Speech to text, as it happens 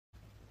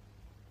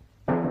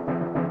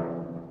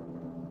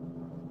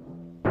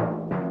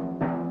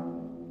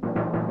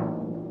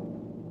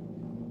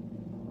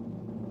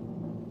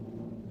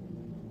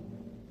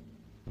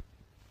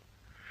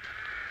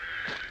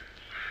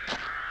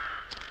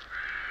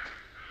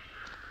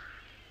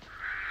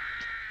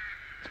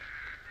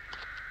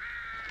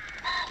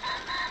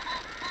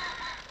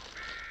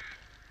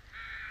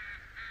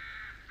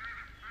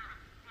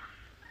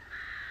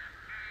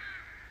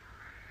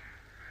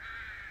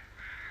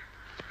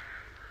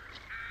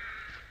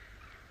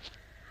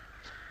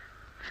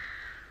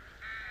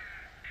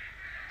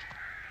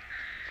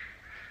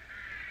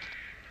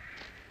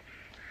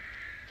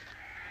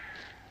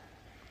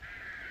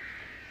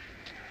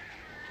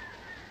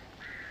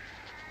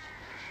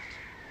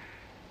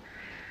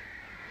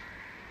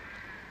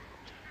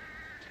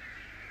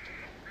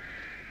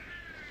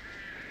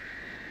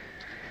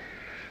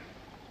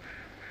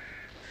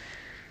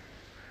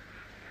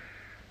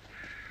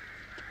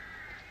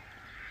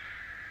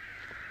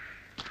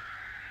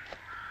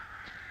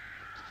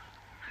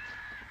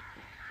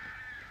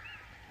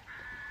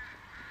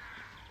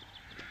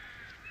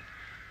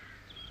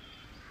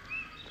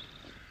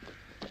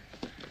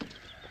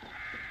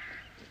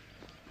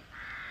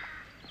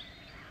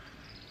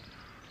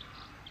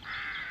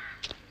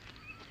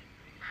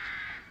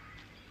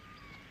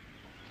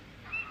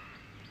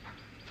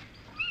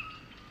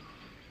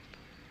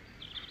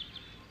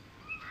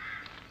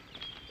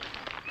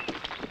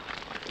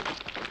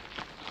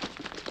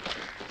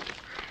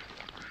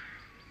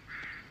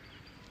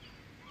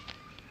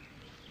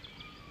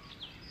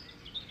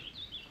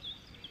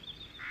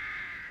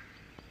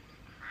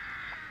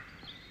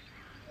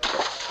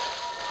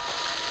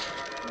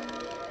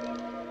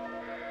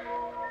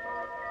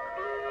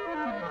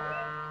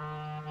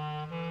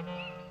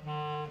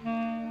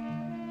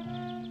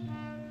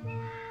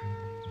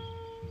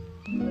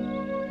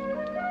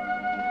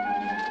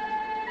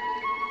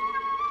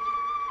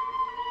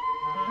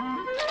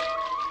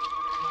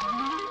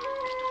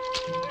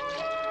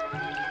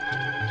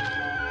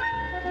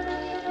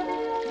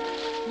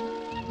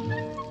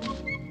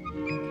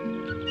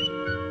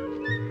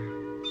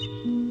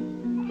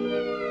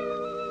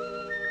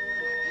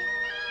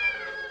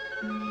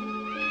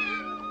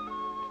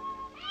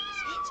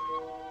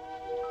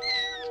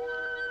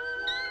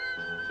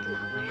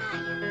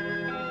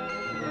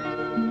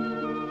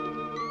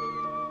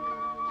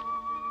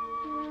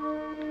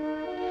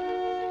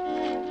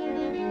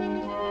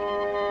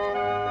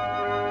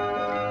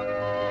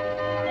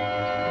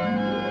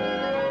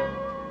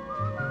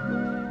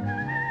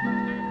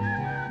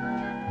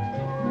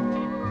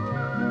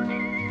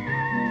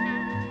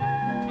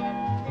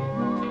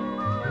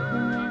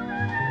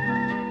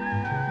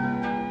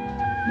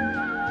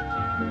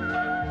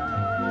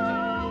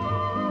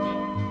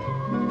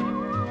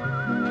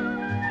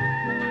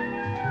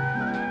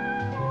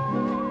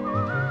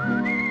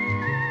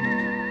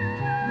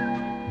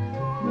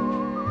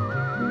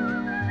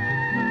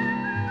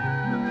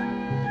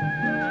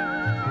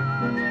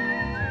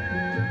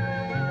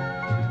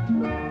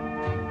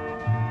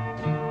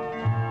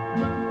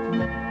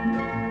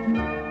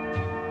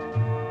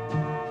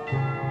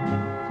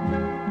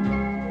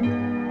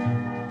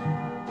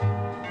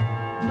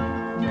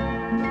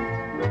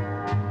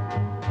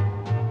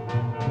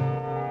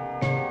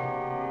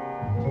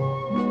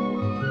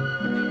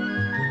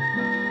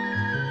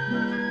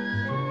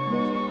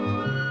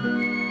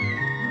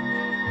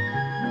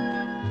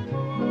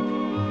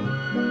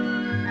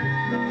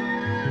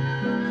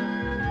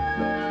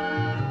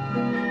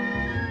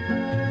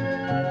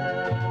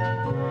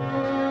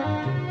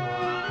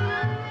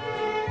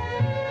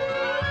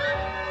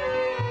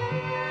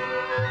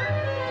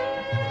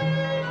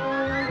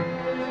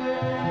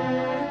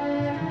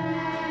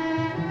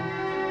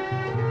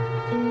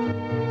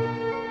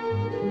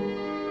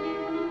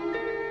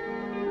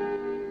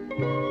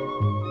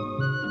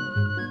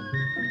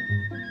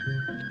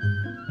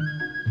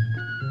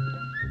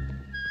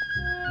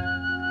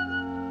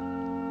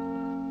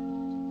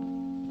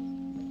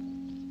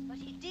But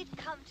he did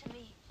come to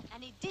me,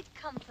 and he did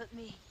comfort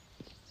me.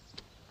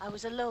 I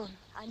was alone.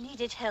 I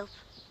needed help.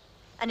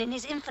 And in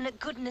his infinite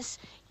goodness,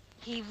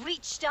 he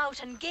reached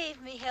out and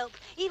gave me help,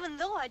 even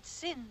though I'd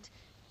sinned,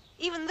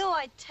 even though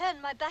I'd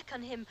turned my back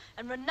on him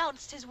and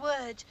renounced his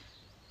word.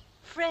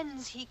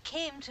 Friends, he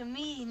came to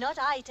me, not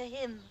I to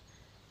him.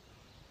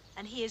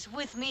 And he is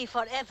with me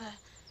forever,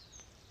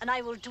 and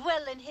I will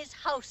dwell in his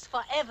house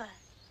forever.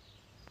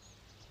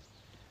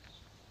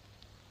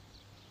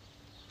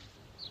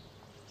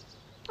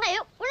 Hey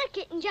up, want a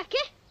kitten,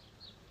 Jackie?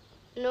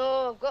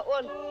 No, I've got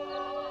one.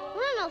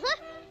 Want another?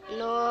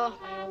 No.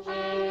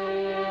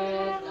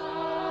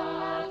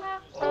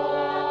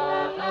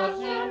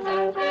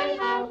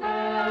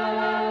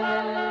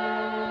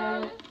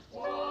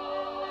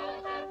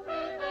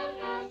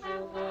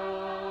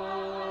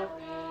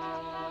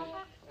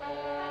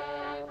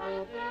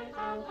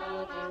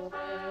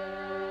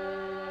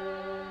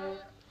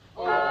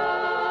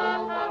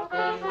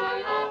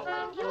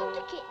 You want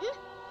a kitten?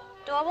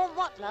 Do I want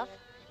what, love?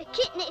 A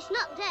kitten, it's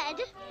not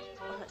dead.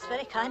 Well, that's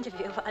very kind of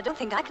you, but I don't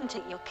think I can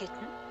take your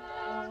kitten.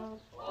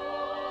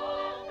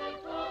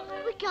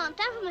 We can't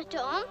have them at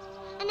home.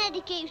 And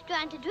Eddie keeps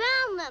trying to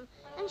drown them.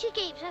 And she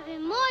keeps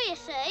having more, you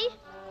see.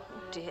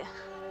 Oh, dear.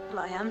 Well,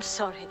 I am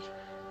sorry.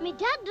 My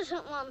dad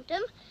doesn't want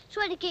them,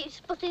 so Eddie keeps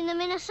putting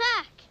them in a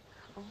sack.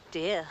 Oh,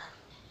 dear.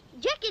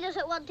 Jackie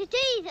doesn't want it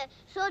either.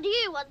 So do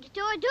you want it,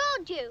 or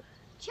don't you?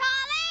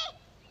 Charlie!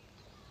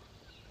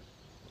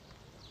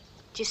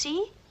 Do you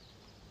see?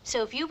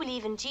 So if you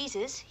believe in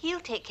Jesus, he'll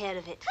take care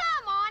of it.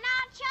 Come on,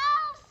 Aunt Charles!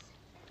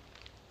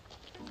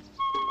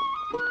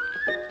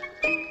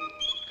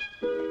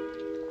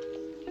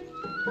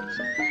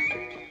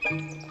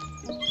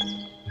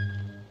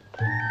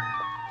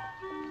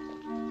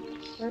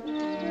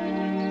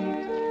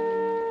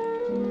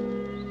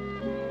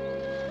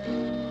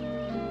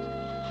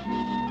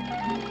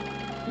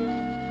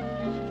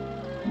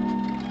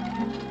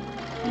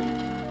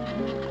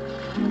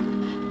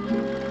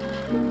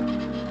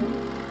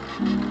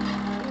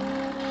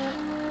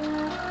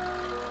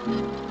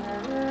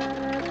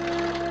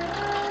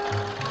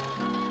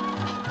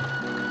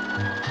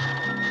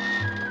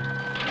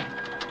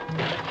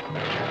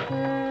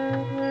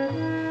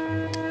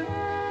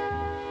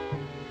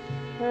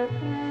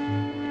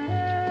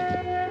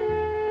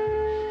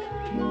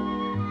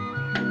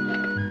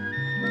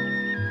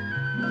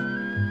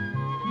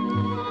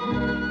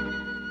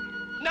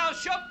 Now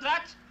shut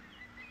that!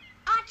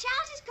 Aunt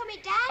Charles is coming,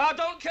 Dad. I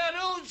don't care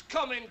who's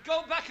coming.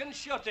 Go back and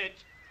shut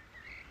it.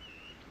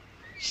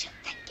 Shut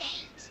the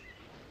gate.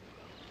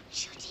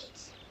 Shut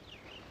it.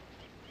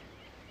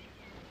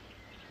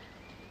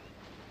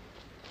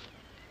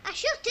 I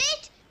shut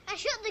it. I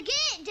shut the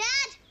gate,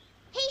 Dad.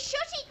 He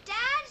shut it,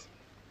 Dad.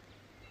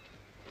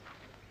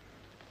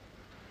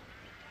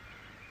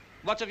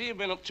 What have you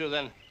been up to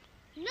then?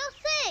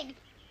 Nothing.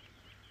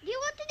 Do you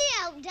want any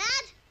help,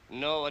 Dad?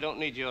 No, I don't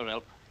need your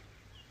help.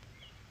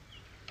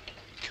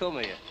 Come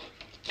here.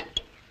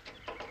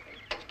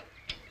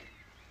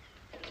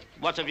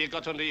 What have you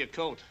got under your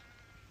coat?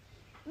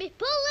 Me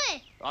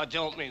pulley. I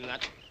don't mean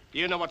that.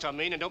 You know what I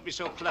mean, and don't be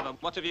so clever.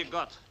 What have you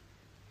got?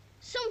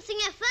 Something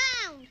I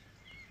found.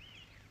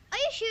 Are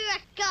you sure I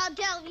can't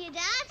help you,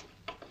 Dad?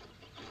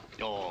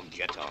 Oh,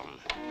 get on.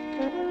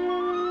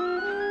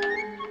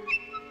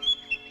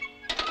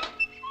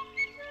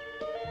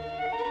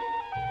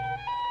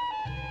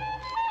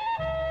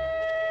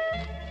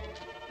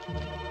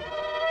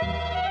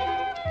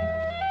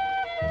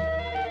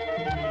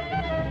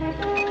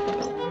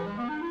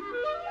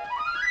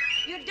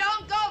 You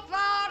don't go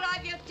far.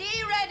 Have your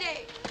tea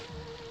ready.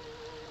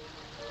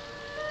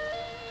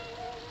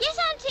 Yes,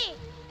 Auntie.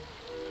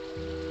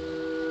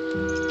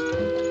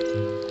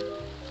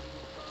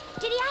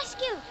 Did he ask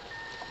you?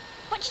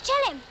 What'd you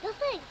tell him?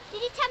 Nothing.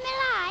 Did he tell me a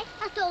lie?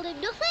 I told him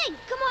nothing.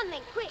 Come on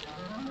then, quick.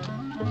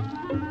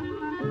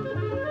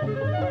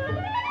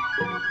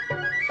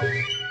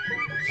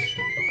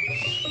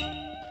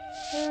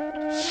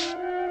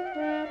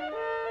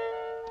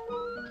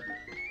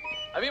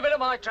 Have you been at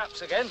my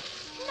traps again?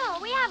 No,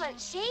 we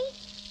haven't, see?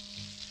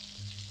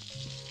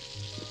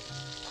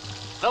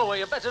 No, well,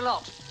 you better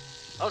not.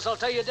 Else I'll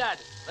tell your dad.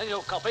 Then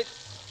you'll cop it.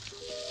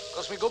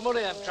 Cost me good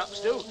money, them traps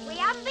do. We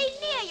haven't been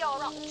near your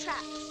rotten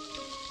traps.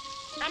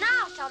 And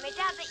I'll tell my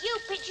dad that you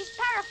pitch his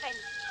paraffin.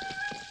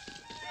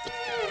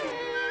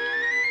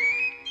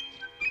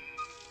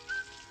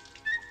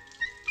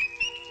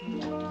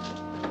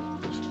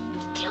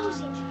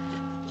 Close it.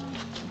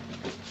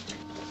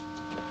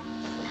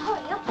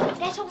 Hurry up.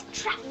 There's all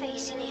trap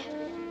face in here.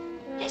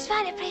 Let's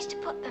find a place to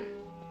put them.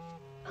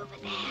 Over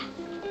there.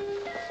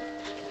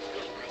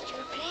 Find you a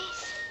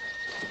place.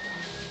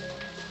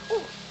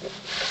 Oh, the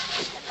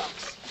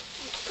box.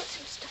 Let's put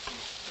some stuff in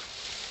it.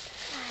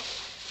 Right.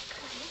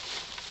 Come on.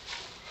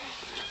 There.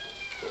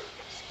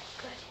 That's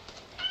good.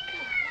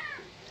 Come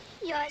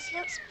on. Yours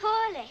looks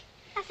poorly.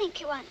 I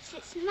think it wants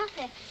its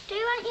mother. Do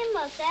you want your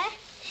mother?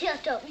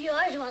 Shut up.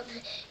 Yours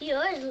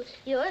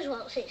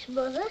wants its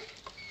mother.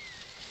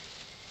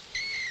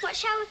 What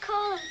shall we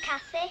call them,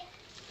 Kathy?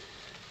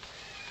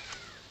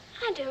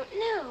 I don't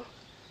know.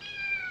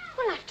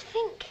 We'll have to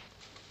think.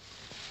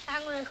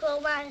 I'm going to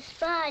call mine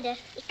Spider.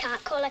 You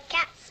can't call a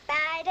cat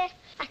Spider.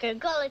 I can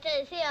call it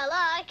anything I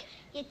like.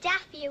 You're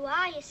daft, you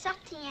are. You're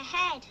soft in your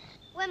head.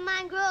 When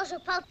mine grows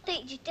up, I'll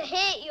teach it to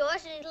hate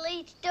yours and it'll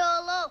eat it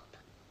all up.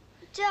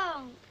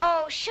 Don't.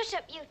 Oh, shut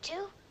up, you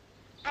two.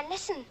 And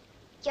listen,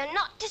 you're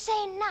not to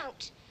say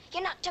nout.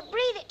 You're not to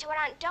breathe it to her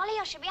Aunt Dolly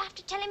or she'll be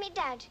after telling me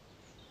Dad.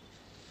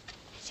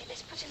 That's it,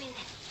 let's put him in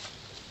then.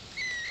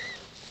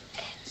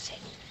 That's it.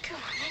 Come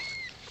on, then.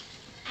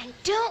 And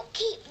don't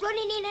keep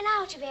running in and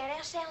out of here,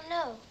 else they'll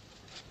know.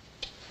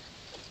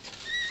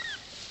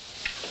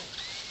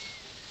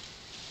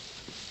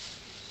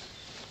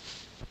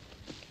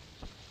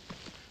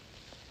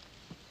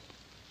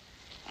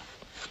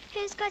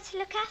 Who's got to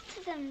look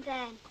after them,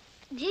 then?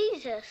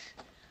 Jesus.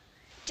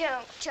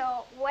 Don't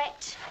talk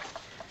wet.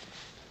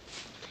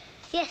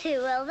 Yes, he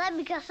will then,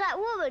 because that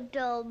woman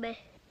told me.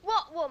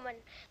 What woman?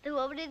 The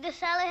woman in the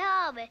Sally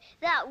Harvey.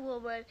 That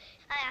woman.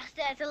 I asked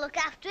her to look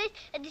after it,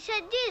 and she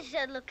said Jesus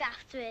would look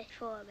after it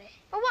for me.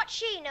 Well, what's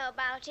she know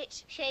about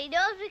it? She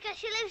knows because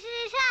she lives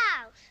in his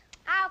house.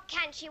 How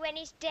can she when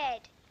he's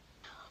dead?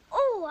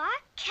 Oh,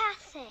 Aunt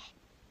Kathy.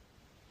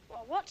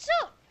 Well, what's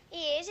up?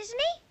 He is, isn't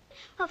he?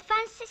 Well,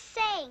 Francis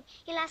saying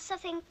you'll have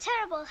something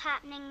terrible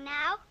happening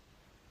now.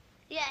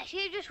 Yes,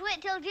 you just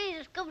wait till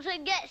Jesus comes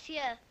and gets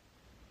you.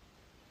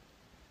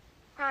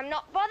 I'm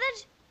not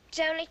bothered. It's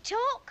only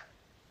talk.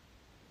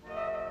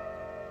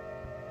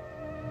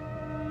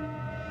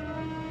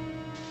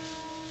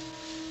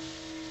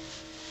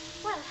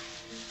 Well,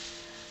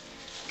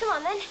 come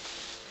on then.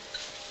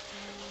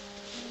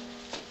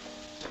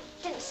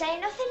 Didn't say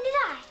nothing, did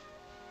I?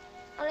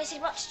 Only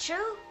said what's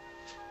true.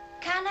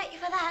 Can't hurt you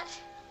for that.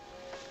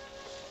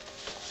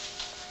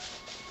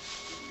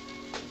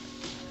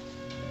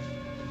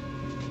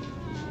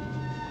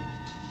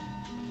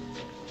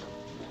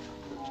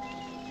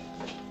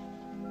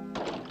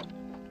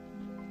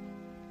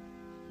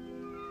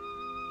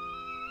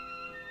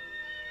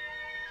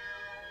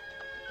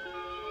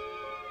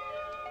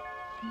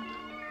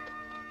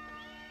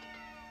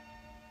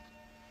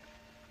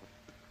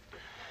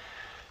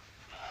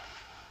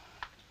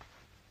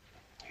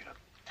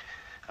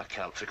 I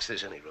can't fix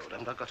this any road.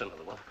 Haven't I got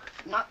another one?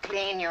 Not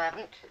clean, you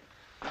haven't.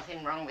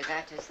 Nothing wrong with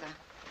that, is there?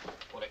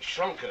 Well, it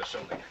shrunk or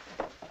something.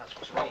 That's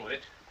what's wrong with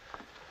it.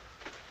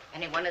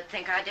 Anyone would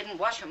think I didn't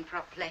wash them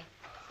properly.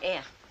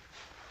 Here,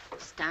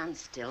 stand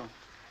still.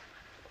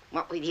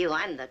 What with you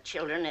and the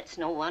children, it's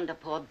no wonder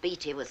poor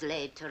Beatty was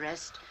laid to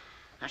rest.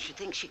 I should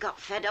think she got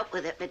fed up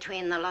with it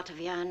between the lot of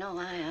you. I know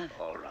I have.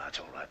 All right.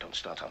 Don't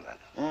start on that.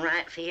 All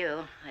right for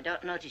you. I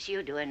don't notice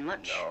you doing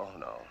much.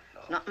 No.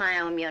 It's not my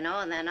home, you know,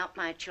 and they're not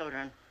my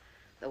children.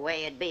 The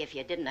way it'd be if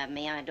you didn't have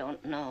me, I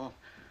don't know.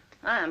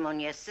 I'm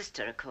only your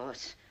sister, of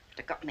course.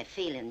 But I got my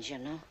feelings, you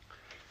know.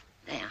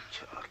 There.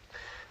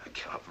 I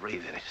can't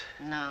breathe in it.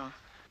 No.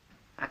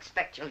 I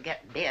expect you'll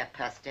get beer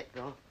past it,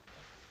 though.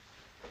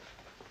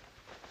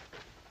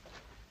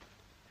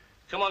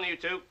 Come on, you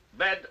two.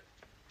 Bed.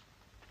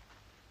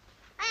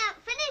 I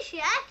haven't finished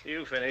yet.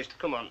 You finished.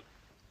 Come on.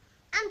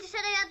 Auntie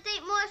said I had to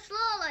eat more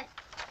slowly.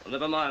 Well,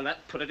 never mind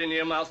that. Put it in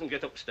your mouth and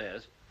get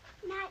upstairs.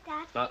 Night,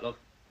 Dad. Night, love.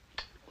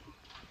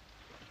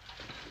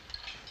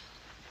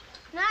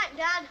 Night,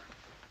 Dad.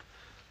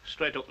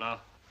 Straight up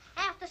now.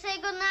 I have to say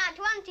good night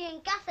to Auntie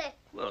and Kathy.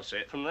 Well, say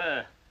it from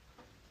there.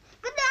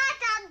 Good night,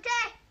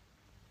 Auntie.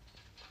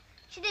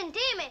 She didn't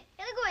hear me.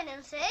 Can I go in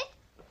and say it?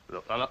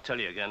 Look, I'll not tell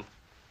you again.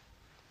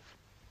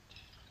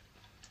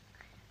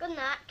 Good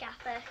night,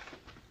 Kathy.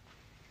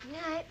 Good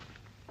night.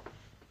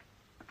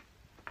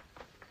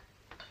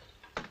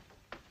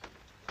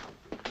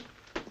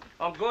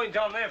 I'm going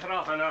down there for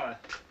half an hour.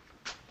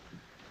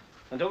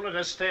 And don't let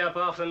her stay up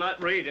half the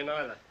night reading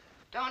either.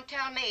 Don't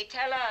tell me.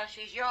 Tell her.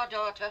 She's your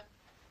daughter.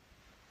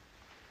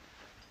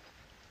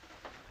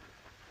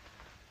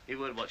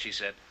 You heard what she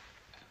said.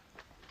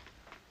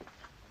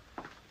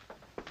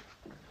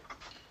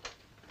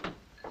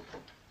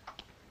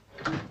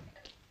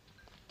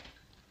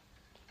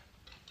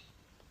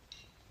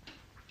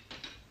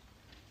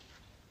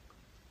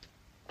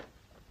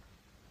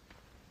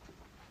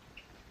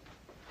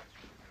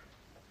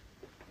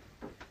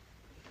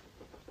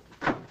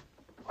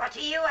 What are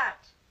you at?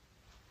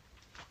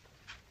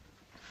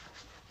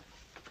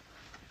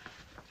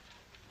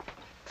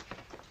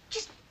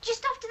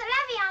 Just off to the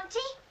levee,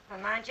 Auntie. Well,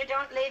 mind you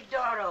don't leave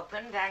door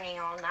open, banging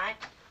all night.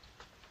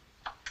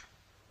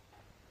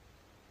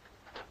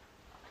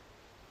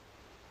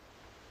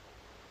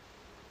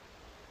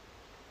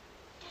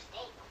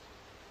 Dusty.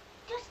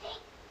 Dusty.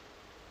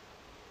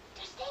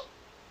 Dusty.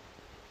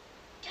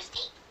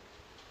 Dusty.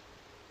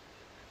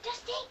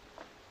 Dusty.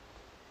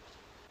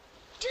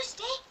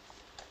 Dusty.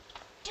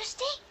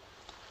 Dusty.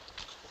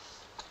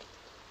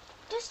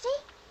 Dusty.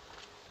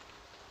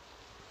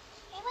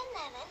 He went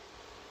there then.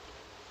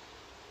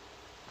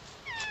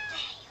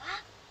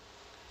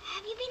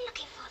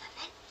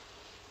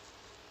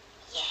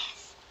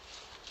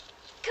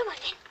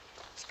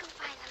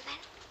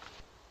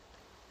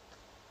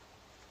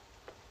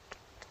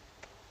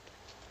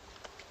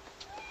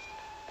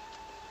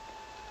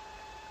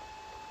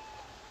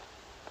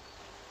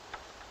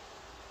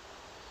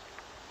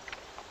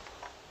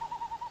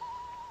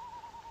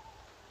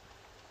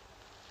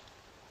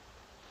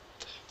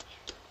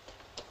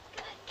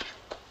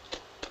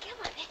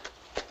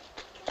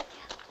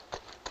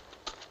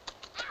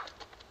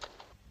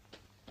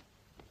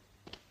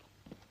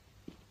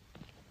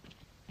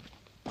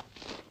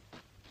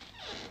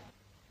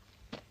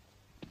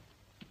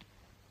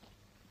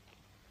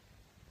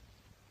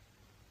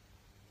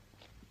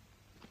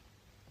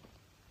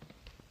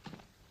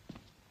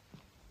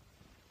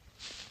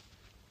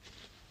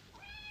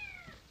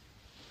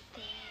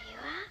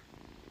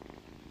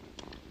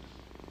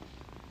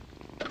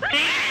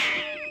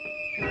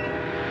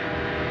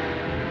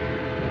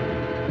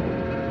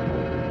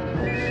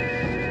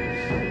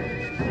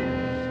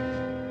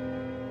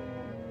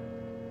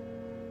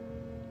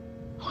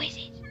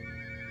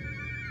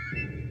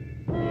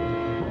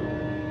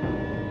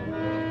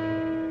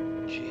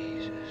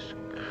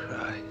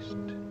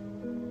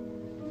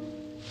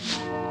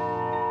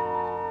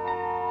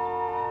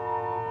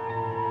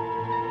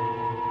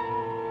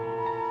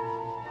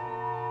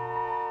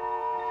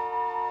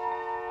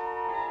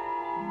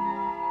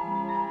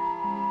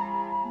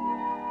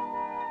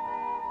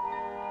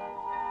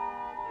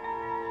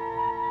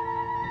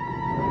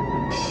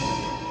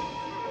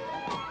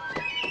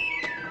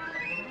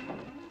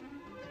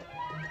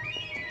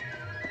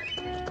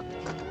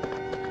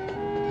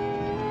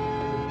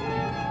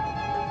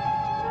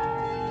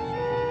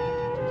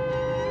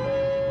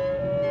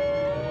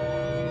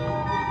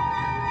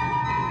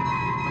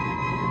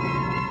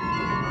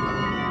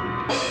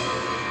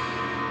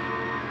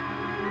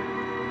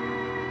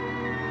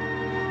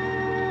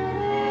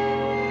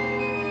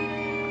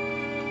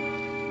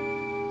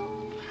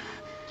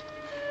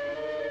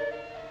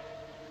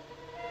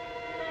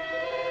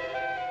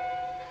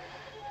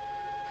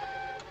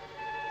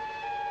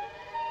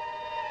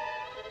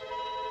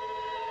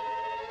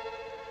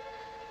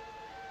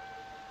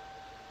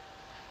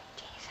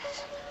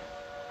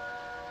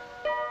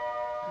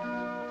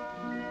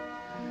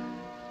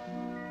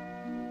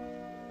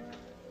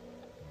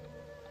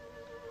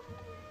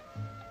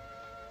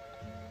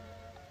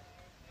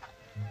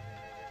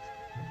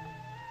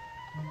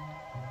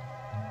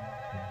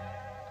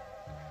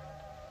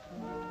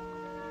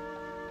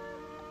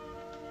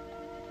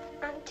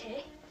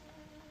 Auntie?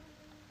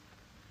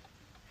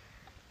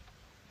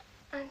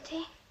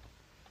 Auntie?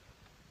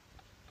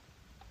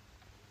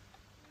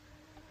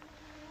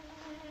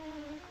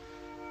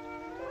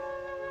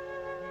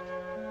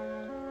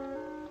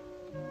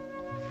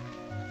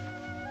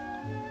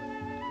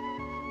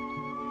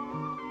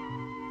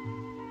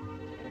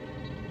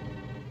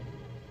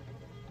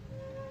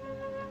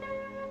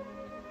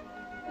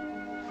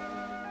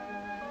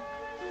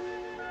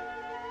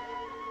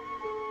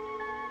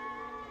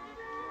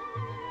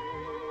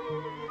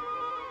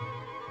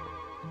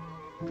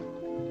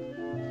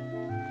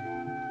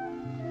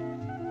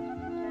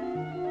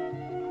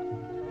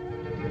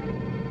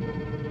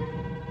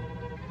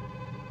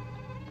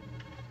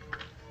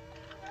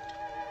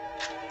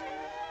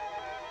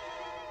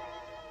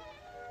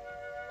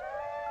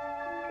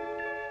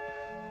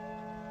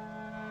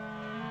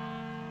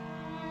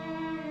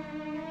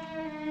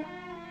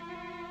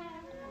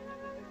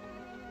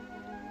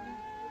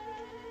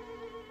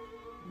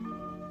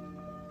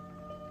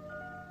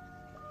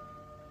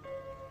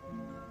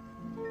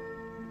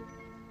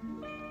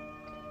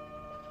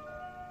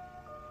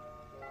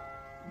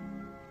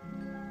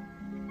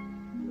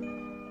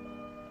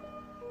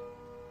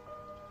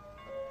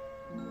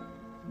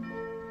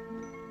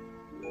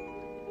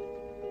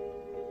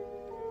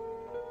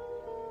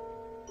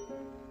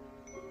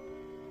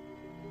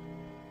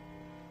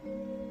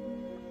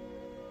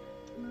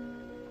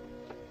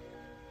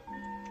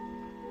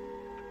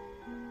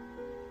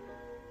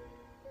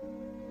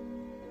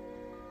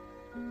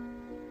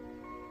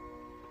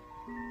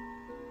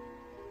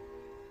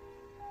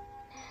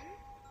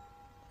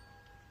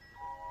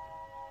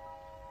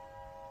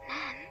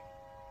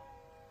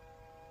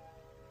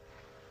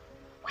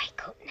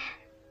 Wake up, Nan.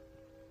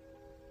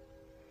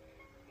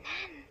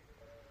 Nan.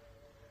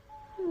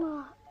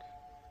 What?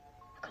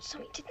 I've got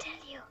something to tell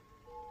you.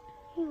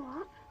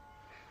 What?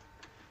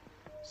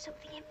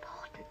 Something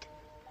important.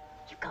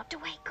 You've got to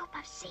wake up.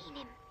 I've seen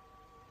him.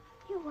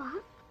 You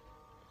what?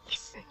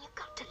 Listen, you've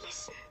got to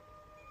listen.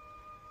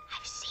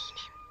 I've seen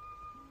him.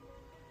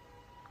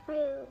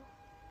 Who?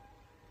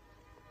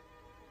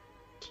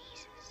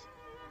 Jesus.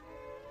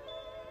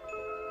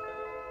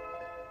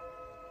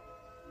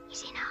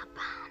 He's in our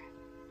barn.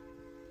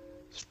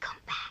 He's come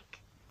back.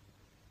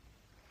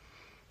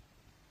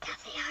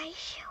 Kathy, are you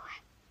sure?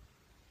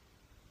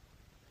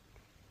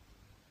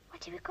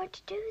 What are we going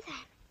to do then?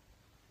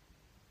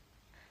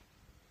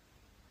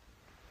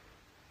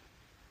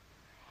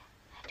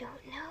 I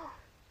don't know.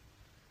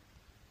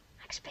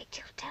 I expect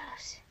he'll tell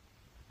us.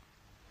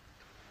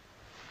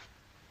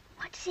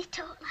 What does he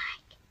talk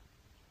like?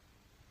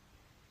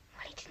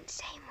 Well, he didn't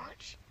say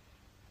much.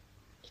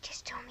 He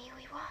just told me who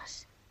he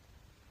was.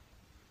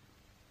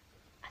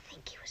 I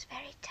think he was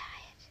very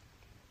tired.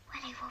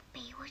 Well, he would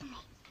be, wouldn't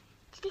he?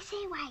 Did he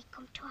say why he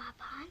come to our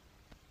barn?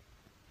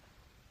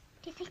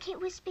 Do you think it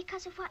was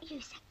because of what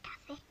you said,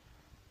 Kathy?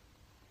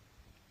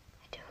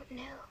 I don't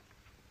know.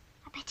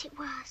 I bet it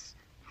was.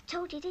 I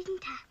told you,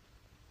 didn't I?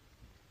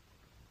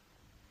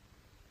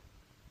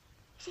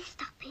 Is he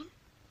stopping?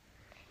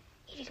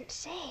 He didn't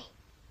say.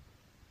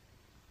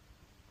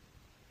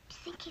 Do you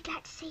think he'd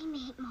like to see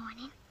me at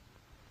morning?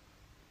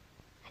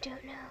 I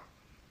don't know.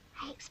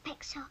 I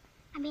expect so.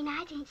 I mean,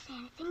 I didn't say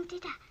anything,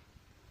 did I?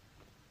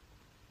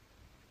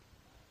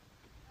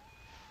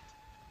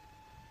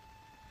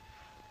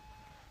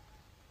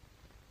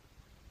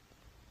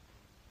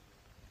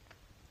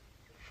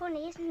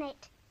 Funny, isn't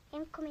it?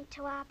 Him coming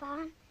to our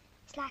barn.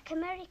 It's like a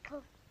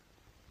miracle.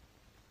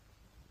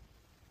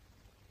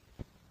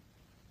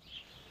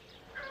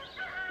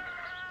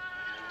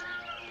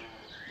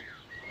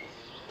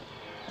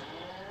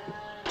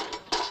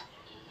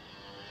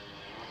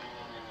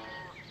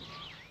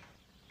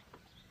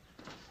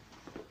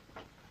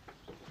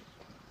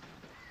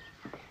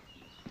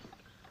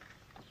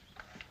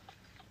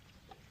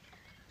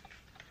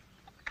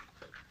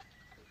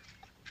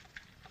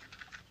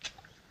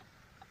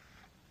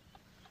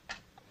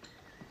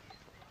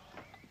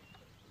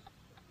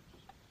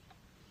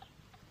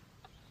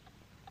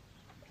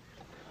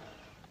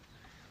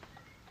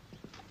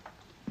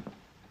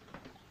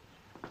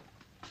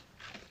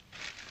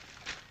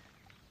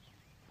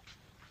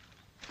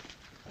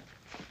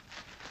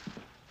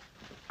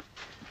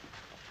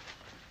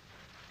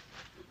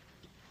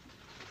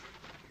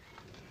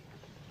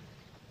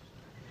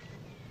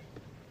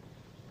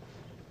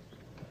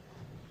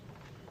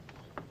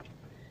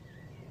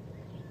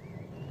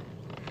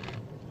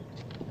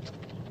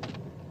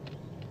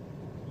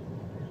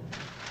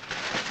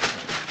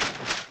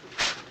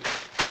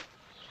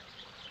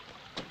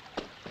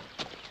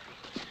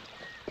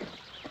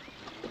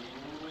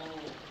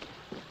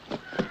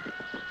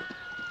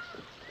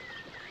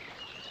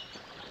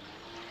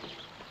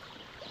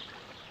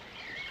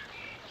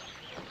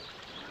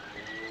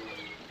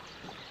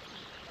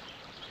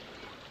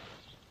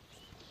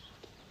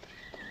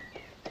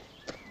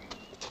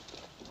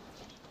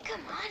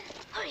 Come on,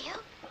 hurry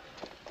up.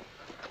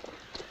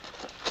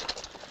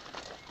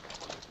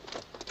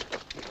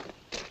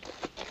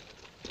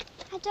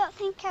 I don't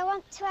think I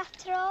want to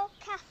after all,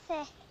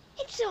 Kathy.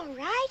 It's all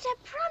right, I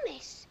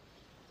promise.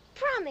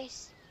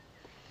 Promise.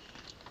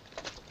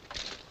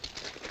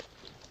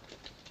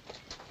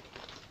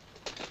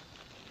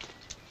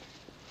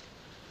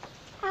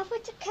 How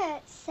would a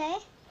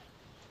curtsy?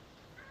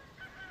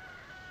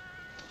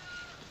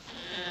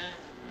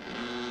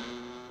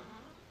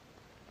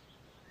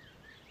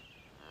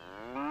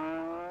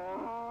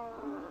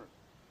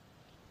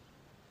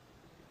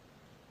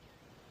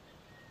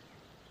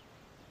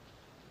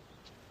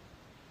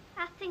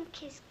 I think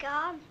he's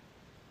gone.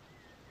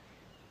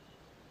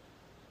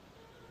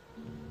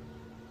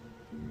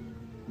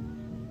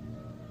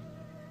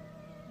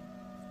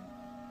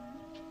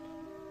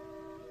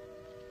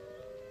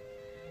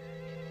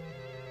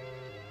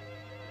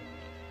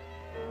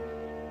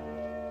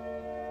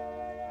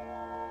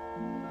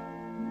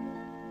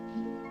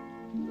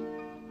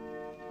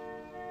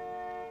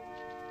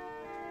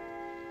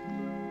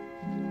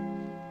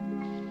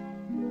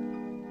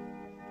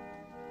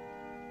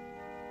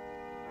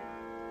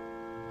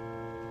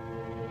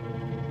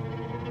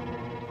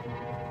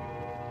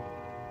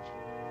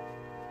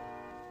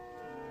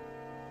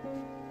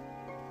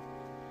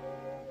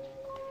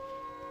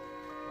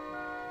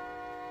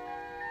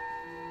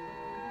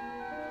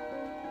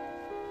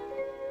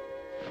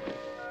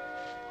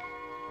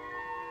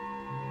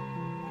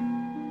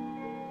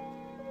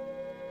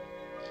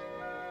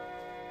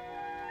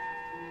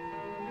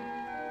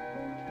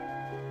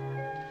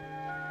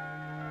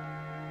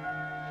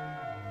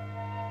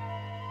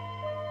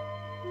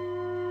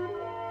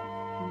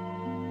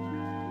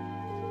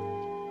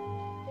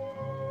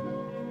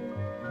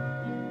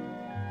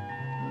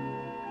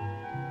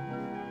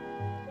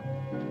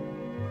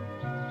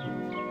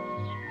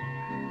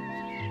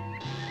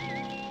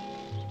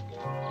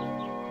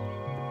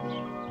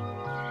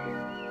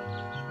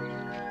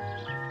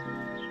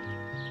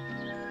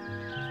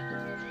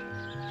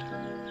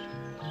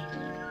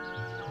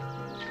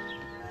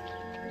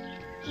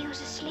 He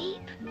was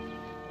asleep?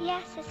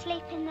 Yes,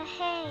 asleep in the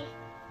hay.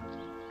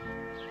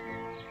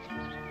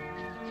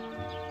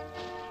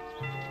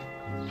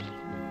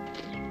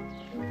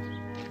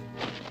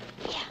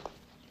 Yeah.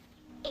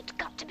 It's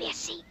got to be a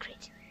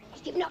secret.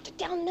 You've not to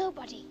tell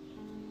nobody.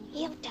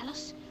 He'll tell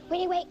us. When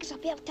he wakes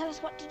up, he'll tell us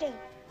what to do.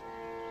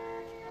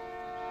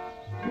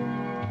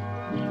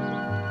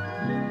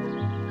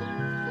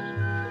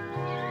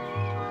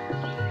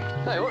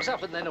 Hey, what's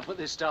happened then up at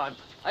this time?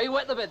 Are you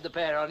wet the bed, the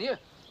pair on you?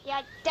 You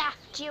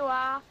daft you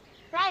are.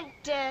 Right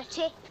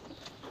dirty.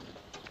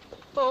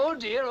 Oh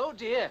dear, oh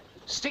dear.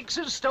 Sticks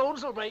and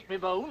stones will break me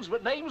bones,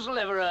 but names will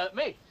never hurt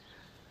me.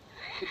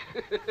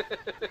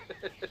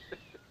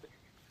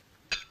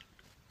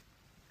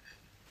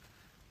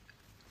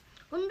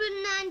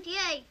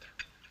 198.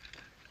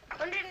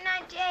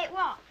 198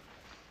 what?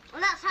 Well,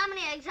 that's how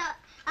many eggs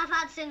I've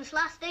had since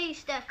last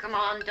Easter. Come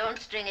on, don't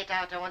string it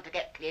out. I want to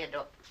get cleared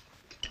up.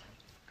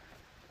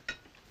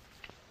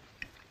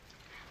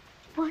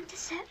 Won't a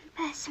certain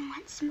person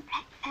want some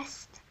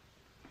breakfast?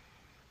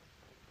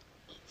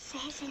 It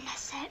says in a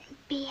certain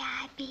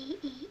Bible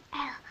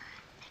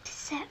that a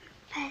certain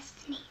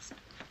person eats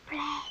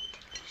bread.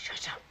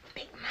 Shut up,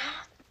 big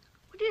mouth.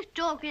 What are you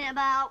talking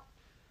about?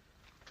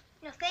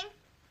 Nothing?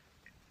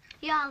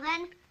 Yeah,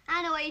 then.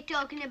 I know what you're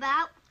talking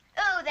about.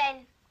 Oh,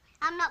 then.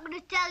 I'm not going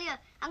to tell you.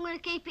 I'm going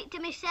to keep it to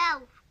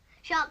myself.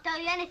 Shan't tell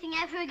you anything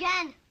ever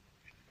again.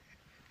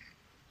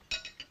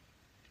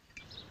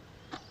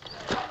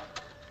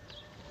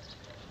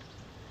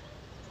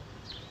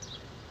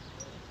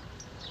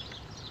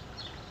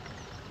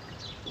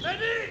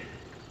 Eddie!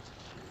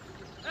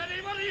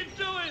 Eddie, what are you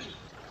doing?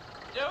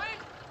 Doing?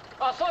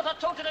 I thought I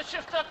told you to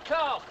shift that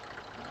calf.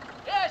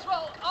 Yes,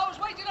 well, I was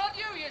waiting on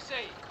you, you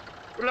see.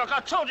 Look, I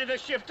told you to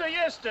shift her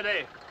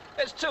yesterday.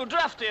 It's too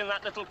drafty in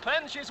that little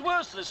pen. She's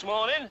worse this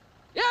morning.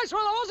 Yes,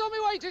 well, I was on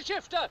my way to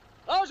shift her.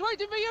 I was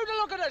waiting for you to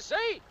look at her,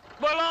 see?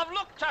 Well, I've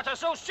looked at her,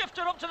 so shift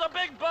her up to the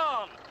big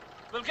barn.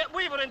 We'll get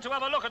Weaver in to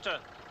have a look at her.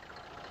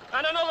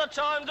 And another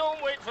time,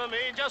 don't wait for me.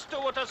 Just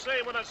do what I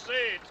say when I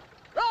say it.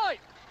 Right.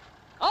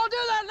 I'll do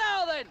that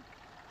now, then.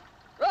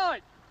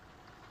 Right.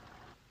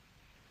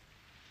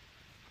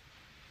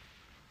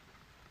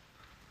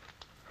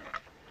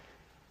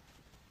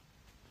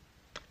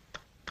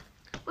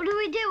 What are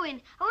we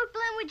doing? Are we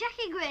playing with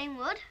Jackie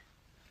Greenwood?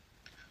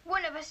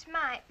 One of us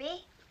might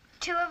be.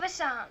 Two of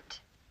us aren't.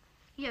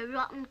 You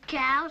rotten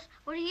cows.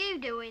 What are you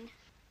doing?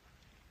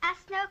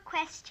 Ask no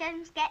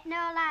questions, get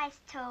no lies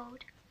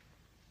told.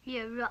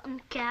 You rotten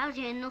cows,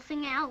 you're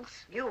nothing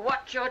else. You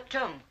watch your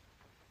tongue.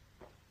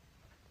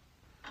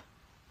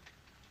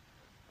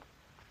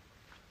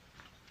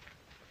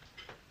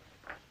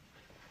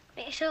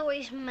 It's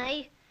always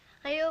me.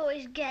 I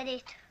always get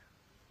it.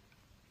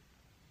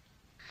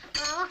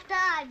 I'll have to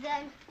hide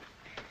then.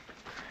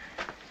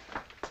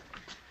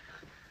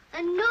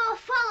 And no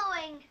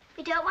following.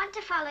 We don't want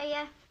to follow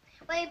you.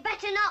 Well, you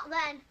better not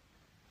then.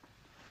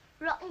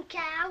 Rotten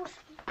cows.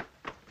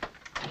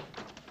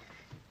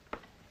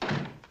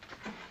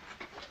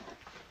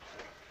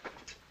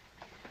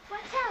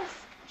 What else?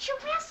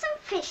 Should we have some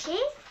fishes?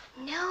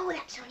 No,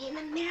 that's only in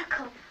a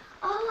miracle.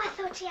 Oh, I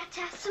thought he had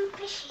to have some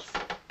fishes.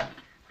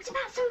 What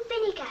about some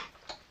vinegar?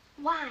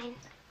 Wine.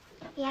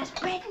 He has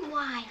bread and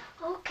wine.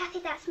 Oh, Kathy,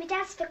 that's my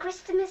dad's for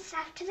Christmas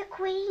after the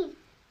Queen.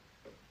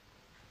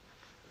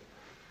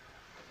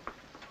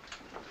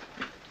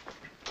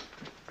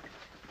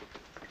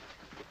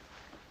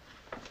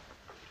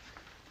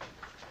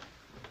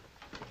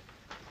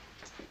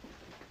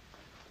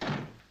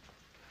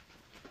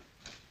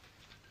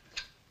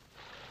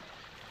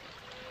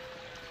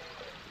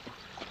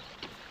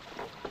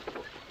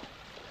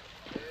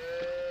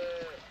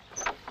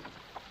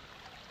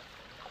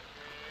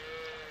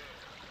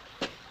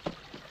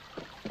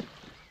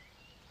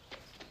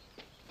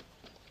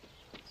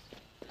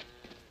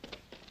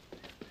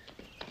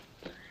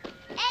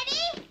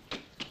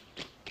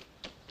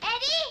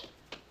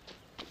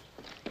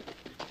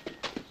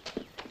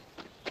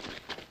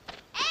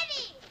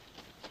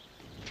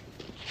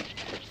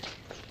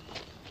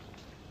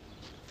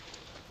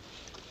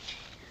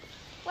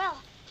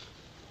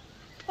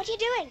 What are you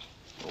doing?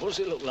 What does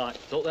it look like?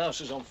 Thought the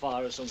house was on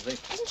fire or something.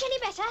 Isn't she any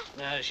better?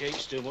 Nah, she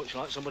eats too much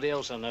like somebody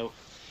else I know.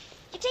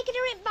 You're taking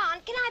her in barn.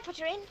 Can I put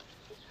her in?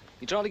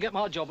 You trying to get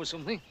my job or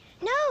something?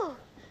 No.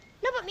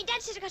 No, but my dad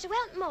says I've got to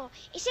help more.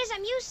 He says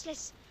I'm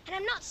useless, and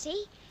I'm not,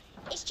 see?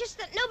 It's just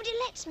that nobody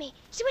lets me.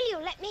 So will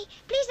you let me?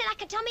 Please, then I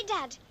can tell me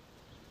dad.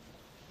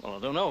 Well, I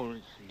don't know.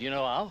 Do you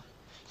know how?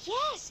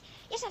 Yes.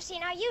 Yes, I've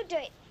seen how you do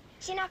it.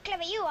 Seen how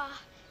clever you are.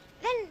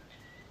 Then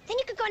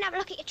you could go and have a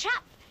look at your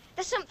trap.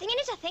 There's something in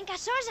it, I think. I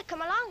saw as I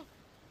come along.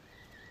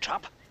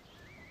 Trap?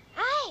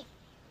 Aye.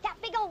 That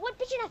big old wood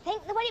pigeon, I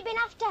think, the one you've been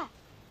after.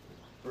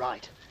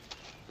 Right.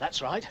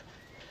 That's right.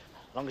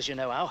 As long as you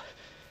know how.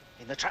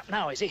 In the trap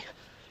now, is he?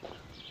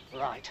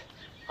 Right.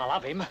 I'll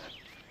have him.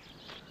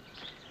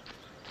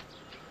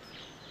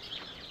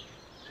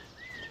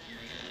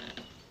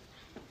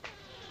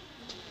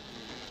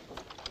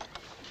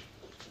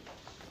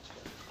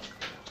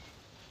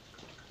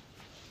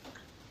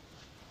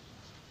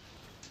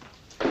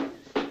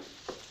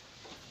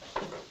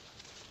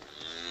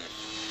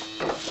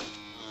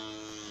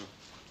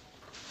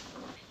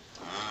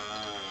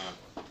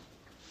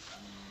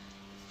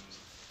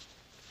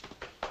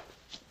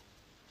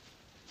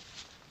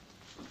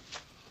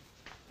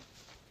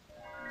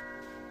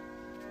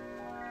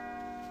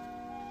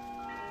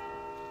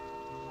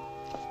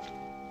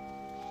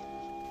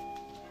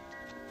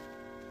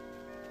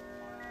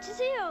 Does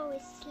he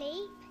always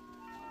sleep?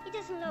 He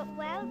doesn't look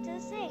well,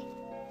 does he?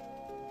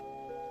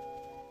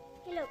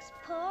 He looks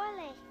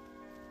poorly.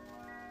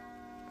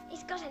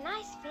 He's got a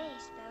nice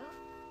face, though.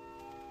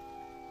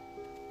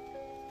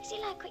 Is he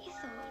like what you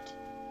thought?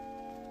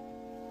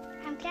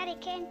 I'm glad he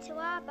came to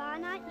our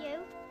barn, aren't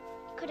you?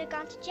 He could have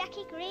gone to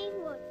Jackie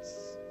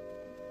Greenwood's.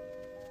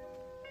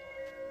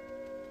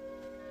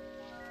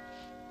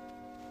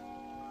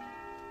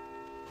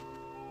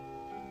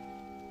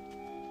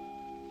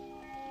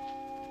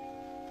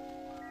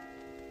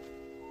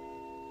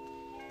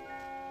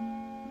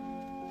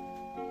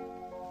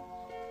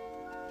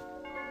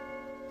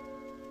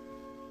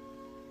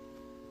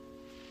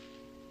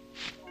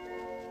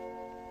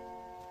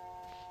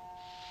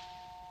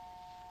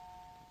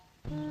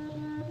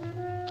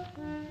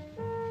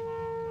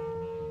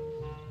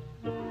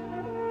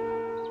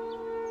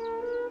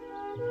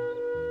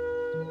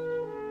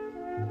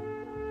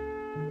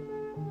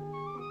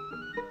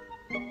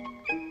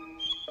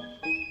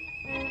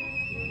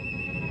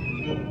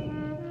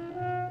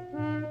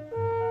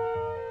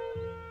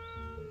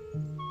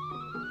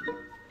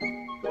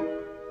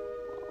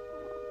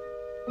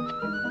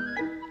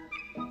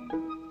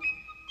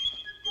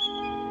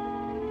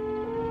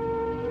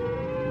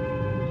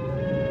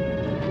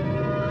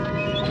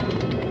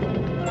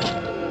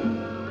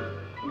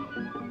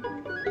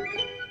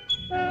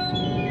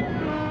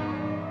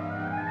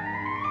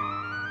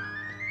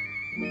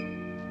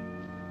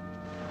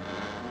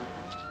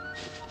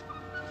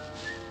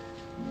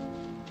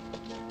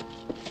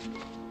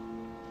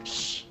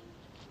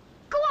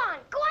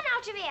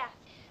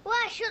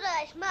 Why should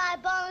I? It's my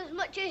barn as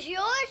much as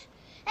yours.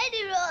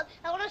 Eddie Road,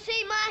 I want to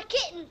see my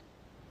kitten.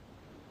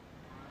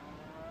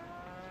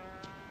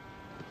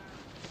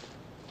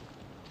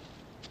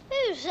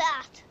 Who's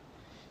that?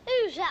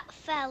 Who's that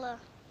fella?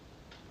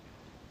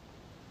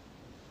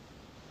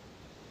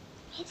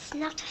 It's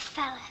not a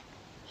fella.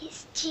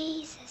 It's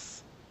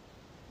Jesus.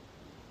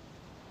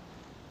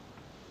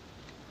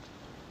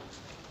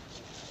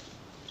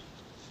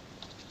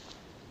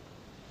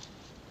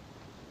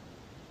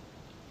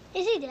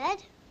 Is he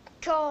dead?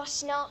 Of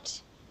course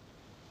not.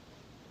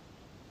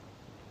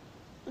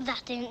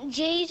 That ain't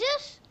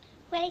Jesus.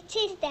 Well, it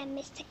is then,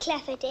 Mr.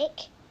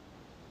 Cleverdick.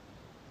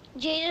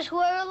 Jesus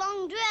wore a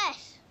long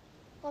dress.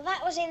 Well,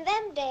 that was in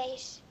them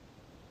days.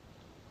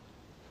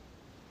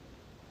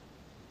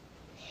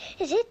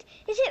 Is it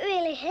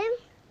really him?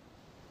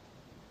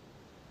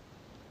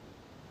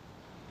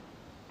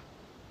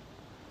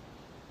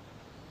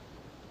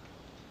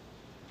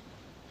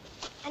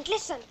 And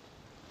listen,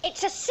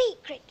 it's a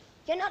secret.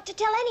 You're not to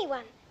tell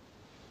anyone,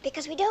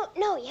 because we don't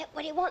know yet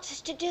what he wants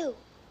us to do.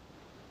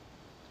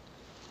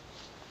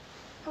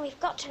 And we've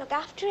got to look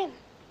after him.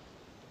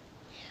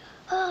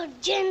 Oh,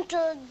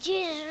 gentle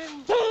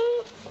Jesus.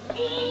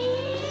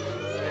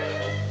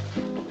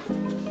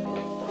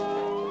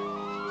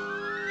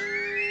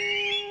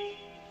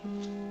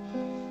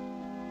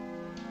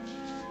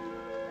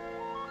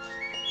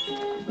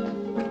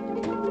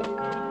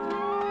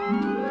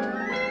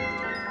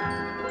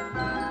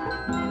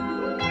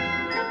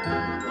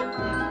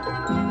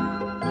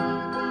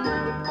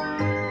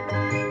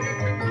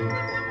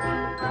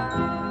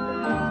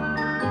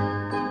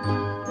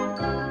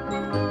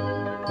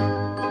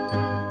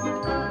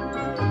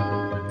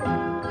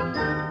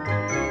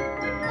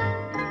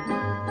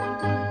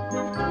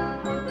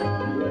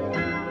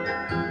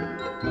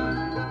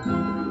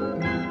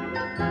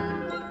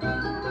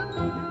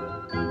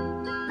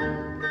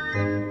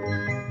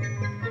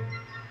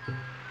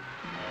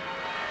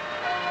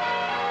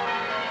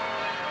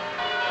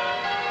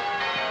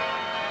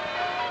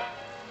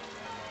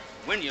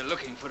 When you're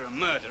looking for a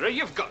murderer,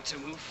 you've got to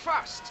move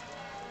fast.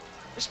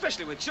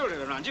 Especially with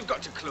children around, you've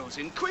got to close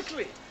in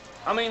quickly.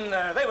 I mean,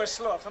 they were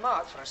slow off the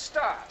mark for a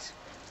start.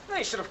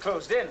 They should have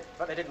closed in,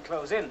 but they didn't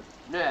close in.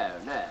 No.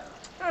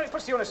 Well, it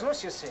puts the onus on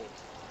us, you see.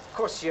 Of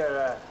course,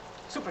 your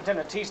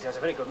Superintendent Teasdale's a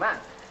very good man.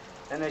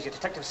 Then there's your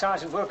Detective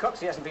Sergeant Wilcox.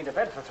 He hasn't been to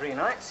bed for 3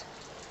 nights.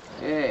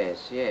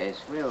 Yes,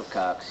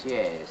 Wilcox,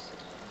 yes.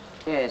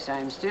 Yes,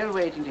 I'm still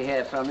waiting to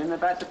hear from him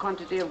about the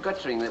quantity of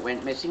guttering that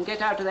went missing.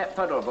 Get out of that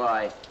puddle,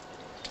 boy.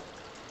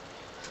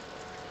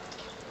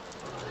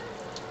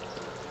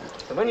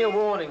 So when you're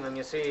warning them,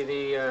 you see,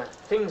 the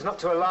things not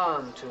to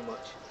alarm too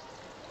much.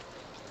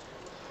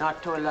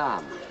 Not to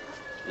alarm me,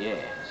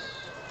 yes.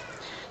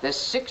 There's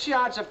 6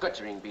 yards of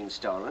guttering been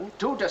stolen,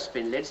 2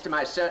 dustbin lids to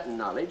my certain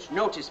knowledge,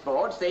 notice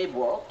boards, they've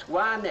walked,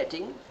 wire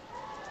netting.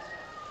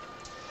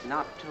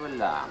 Not to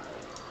alarm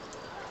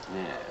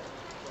me,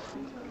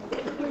 no.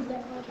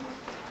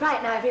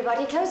 Right, now,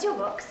 everybody, close your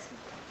books.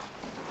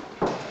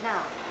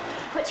 Now,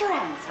 put your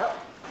hands up.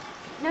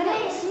 No,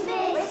 Miss, wait a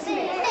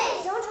minute.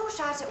 miss. Don't all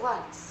shout at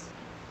once.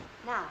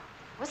 Now,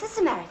 was the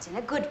Samaritan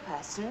a good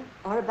person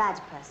or a bad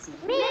person?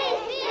 Miss.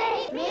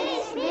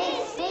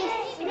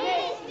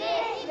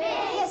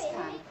 Yes,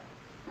 Pam.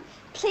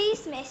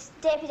 Please, miss,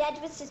 David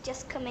Edwards has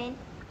just come in.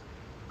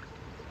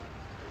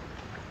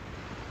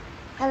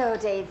 Hello,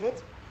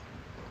 David.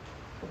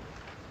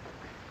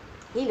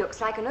 He looks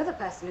like another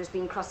person who's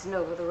been crossing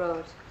over the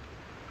road.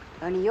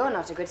 Only you're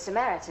not a good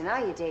Samaritan,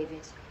 are you,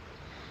 David?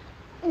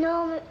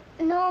 No,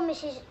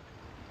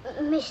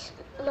 Miss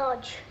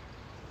Lodge.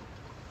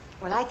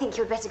 Well, I think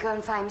you'd better go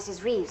and find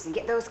Mrs. Reeves and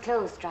get those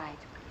clothes dried.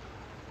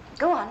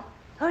 Go on,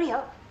 hurry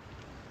up.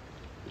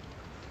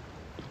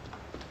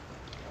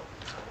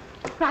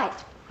 Right,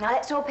 now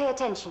let's all pay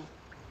attention.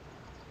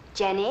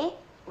 Jenny,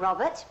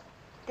 Robert,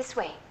 this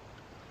way.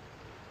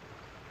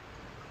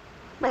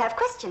 We'll have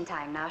question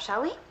time now,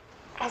 shall we?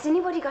 Has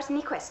anybody got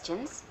any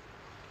questions?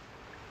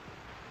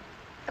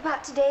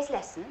 About today's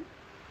lesson?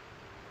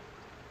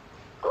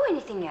 Or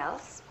anything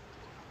else?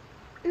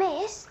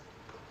 Miss,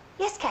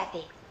 Yes,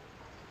 Kathy?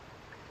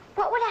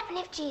 what would happen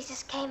if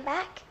Jesus came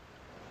back?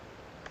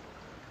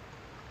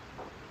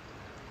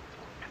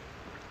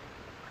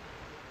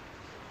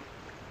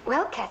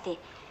 Well, Kathy,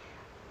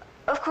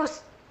 of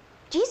course,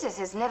 Jesus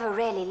has never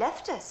really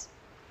left us,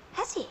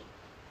 has he?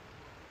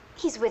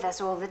 He's with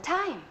us all the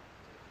time.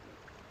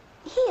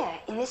 Here,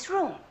 in this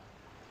room.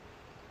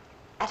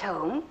 At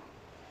home.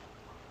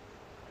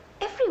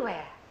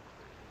 Everywhere.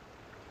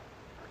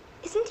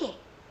 Isn't he?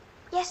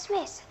 Yes,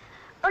 miss.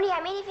 Only,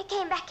 I mean, if he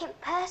came back in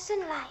person,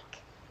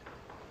 like.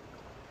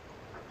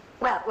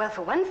 Well,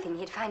 for one thing,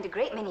 he'd find a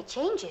great many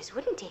changes,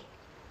 wouldn't he?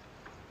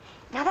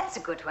 Now, that's a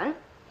good one.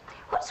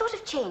 What sort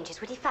of changes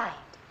would he find?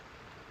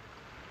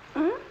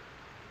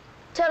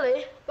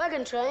 Telly,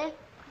 wagon train.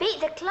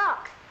 Beat the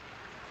clock.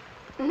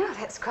 No,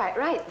 that's quite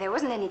right. There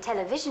wasn't any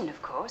television,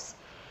 of course.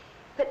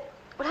 But,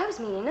 well, I was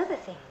meaning other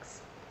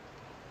things.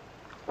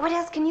 What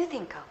else can you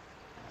think of?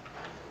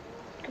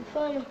 Cup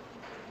final.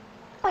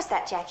 What's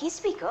that, Jackie?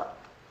 Speak up.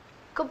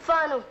 Cup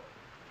final.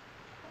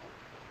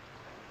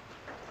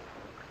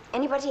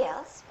 Anybody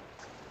else?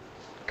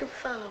 Cup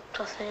final,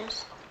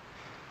 Tossers.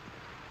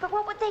 But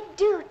what would they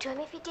do to him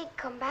if he did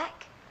come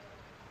back?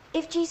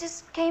 If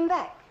Jesus came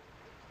back?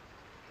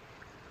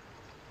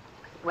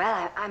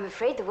 Well, I'm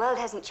afraid the world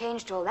hasn't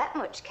changed all that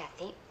much,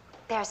 Kathy.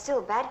 There are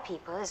still bad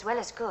people as well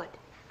as good.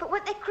 But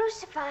would they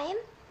crucify him?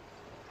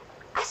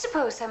 I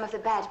suppose some of the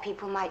bad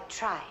people might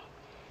try.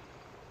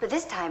 But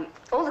this time,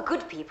 all the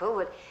good people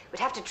would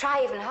have to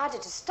try even harder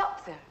to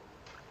stop them.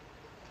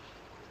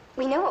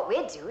 We know what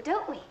we'd do,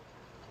 don't we?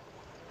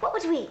 What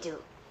would we do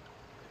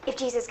if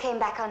Jesus came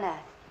back on Earth?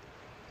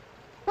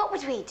 What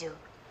would we do?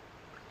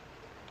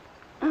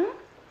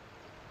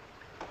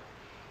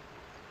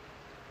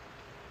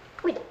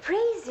 We'd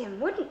praise him,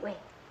 wouldn't we?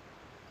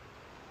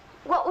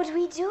 What would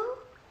we do?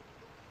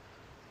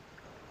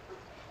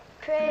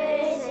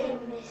 Praise him,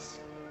 miss.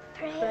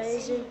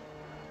 Praise him.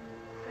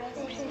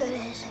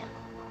 Praise him.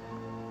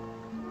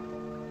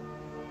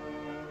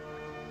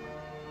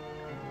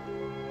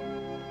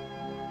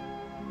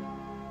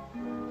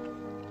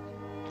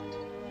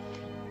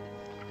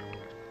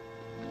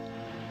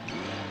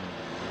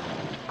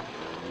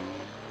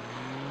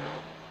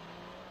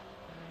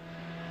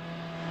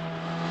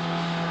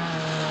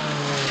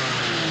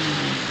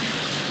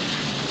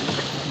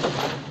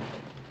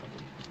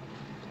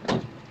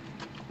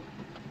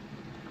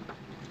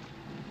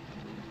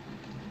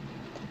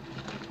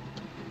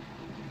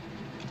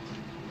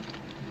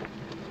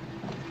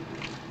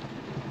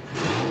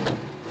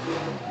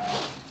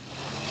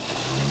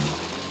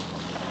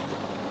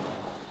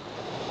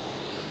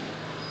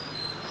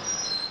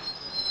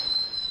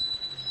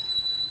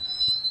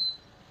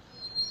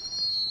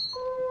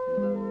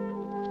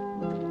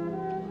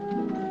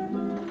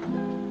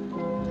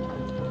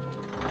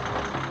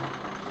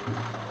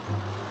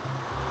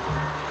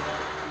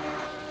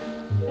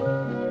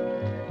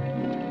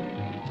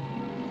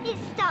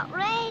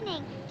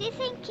 you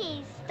think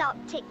he's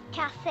stopped it,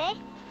 Kathy?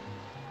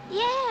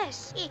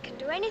 Yes, he can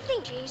do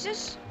anything,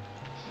 Jesus.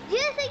 Do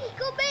you think he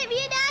could make me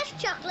a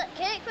nice chocolate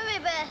cake for my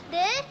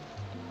birthday?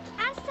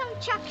 And some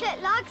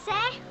chocolate logs,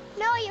 eh?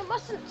 No, you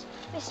mustn't.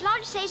 Miss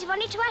Lodge says you've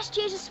only to ask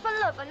Jesus for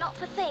love and not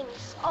for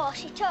things. Oh,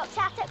 she talks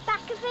out at the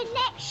back of her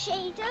neck,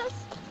 she does.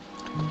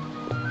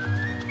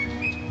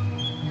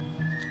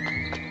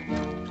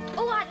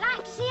 Oh, I'd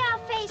like to see her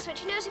face when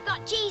she knows we've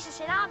got Jesus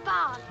in our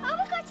barn. Oh,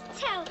 we've got to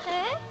tell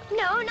her?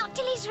 No, not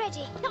till he's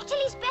ready. Not till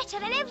he's better,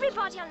 then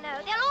everybody'll know.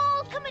 They'll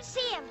all come and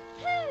see him.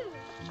 Who?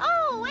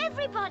 Oh,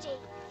 everybody.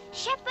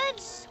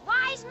 Shepherds,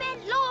 wise men,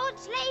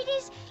 lords,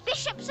 ladies,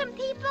 bishops and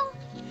people.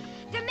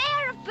 The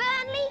mayor of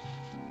Burnley.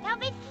 There'll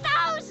be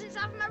thousands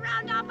of them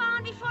around our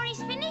barn before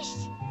he's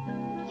finished.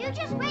 You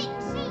just wait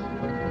and see.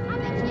 I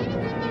bet you anything you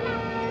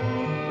like.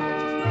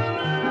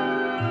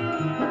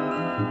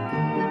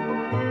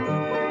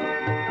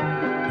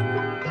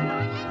 Come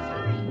on, let's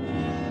hurry.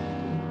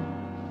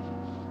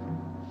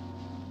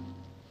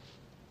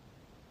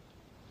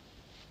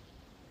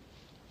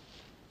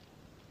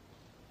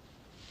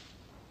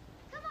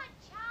 Come on,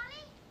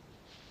 Charlie.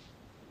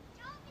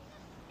 Don't be so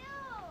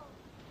slow.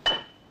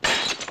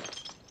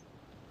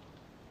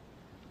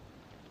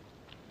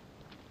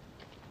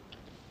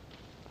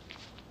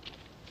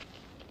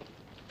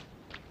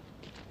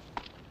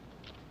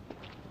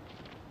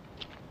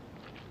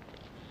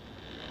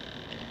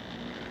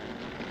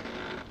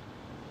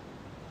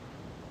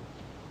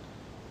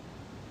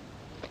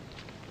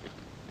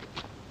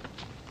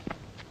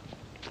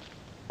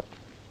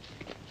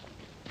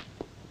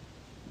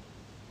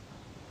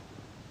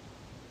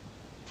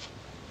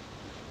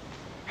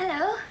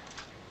 Hello.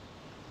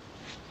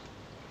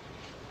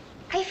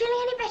 Are you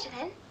feeling any better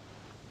then?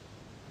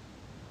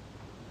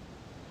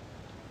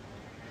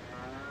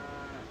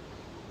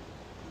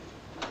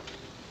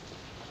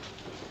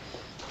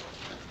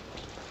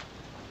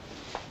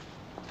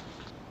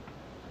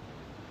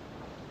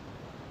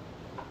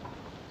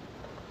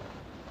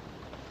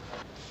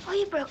 Oh,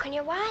 you broke on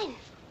your wine.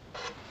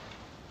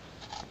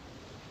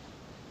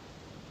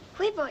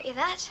 We bought you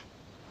that.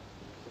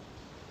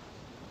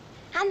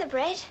 And the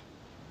bread.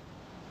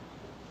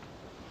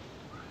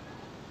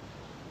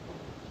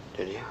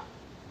 Did you?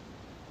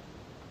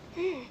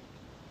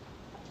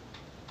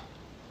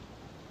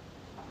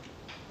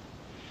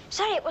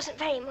 Sorry it wasn't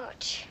very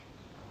much.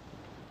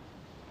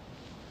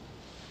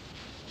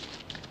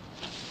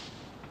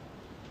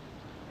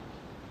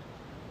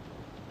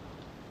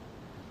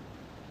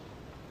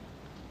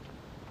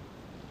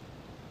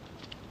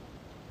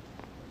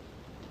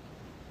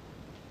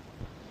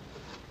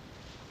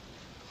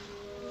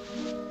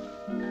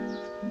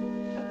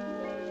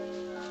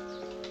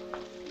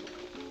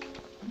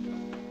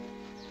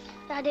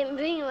 I didn't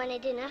bring you any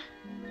dinner.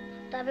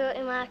 I brought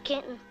you my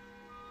kitten.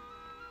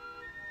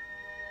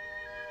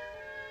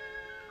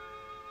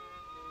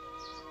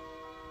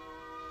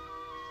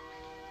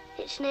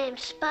 Its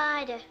name's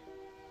Spider.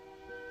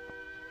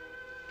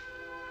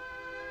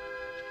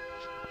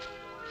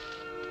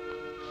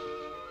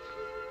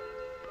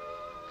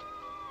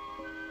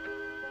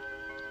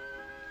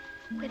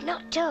 We've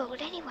not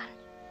told anyone.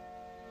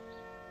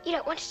 You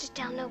don't want us to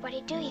tell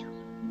nobody, do you?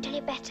 Till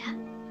you're better.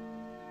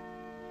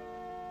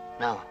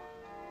 No.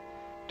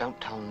 Don't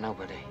tell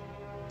nobody.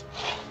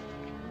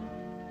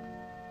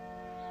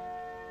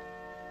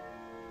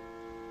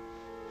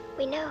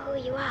 We know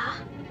who you are.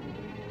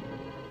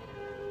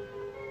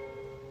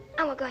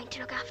 And we're going to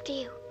look after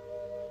you.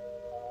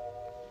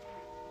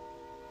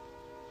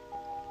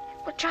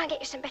 We'll try and get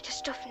you some better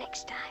stuff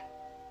next time.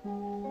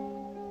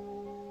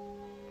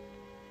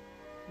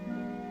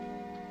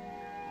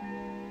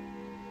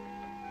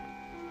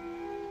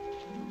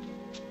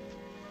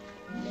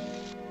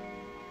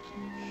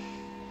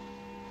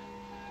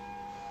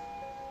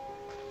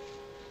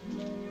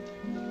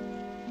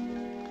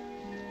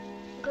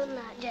 Good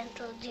night,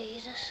 gentle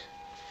Jesus.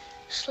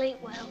 Sleep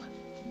well.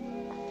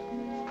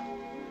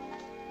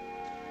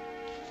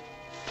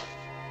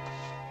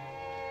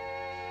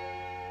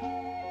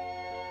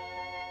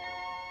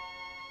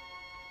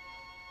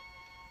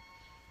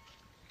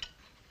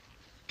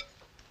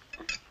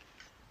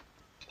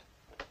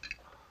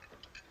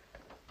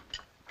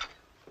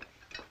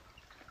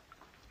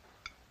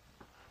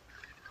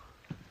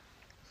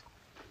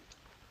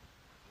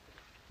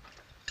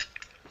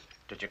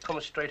 Did you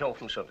come straight home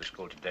from Sunday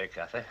school today,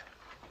 Kathy?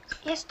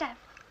 Yes, Dad.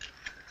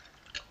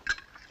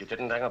 You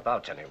didn't hang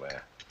about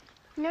anywhere?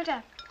 No,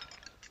 Dad.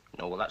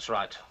 No, well, that's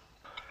right.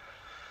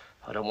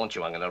 I don't want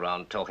you hanging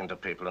around talking to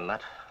people and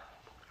that.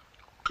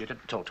 You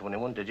didn't talk to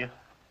anyone, did you?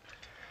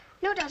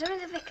 No, Dad, only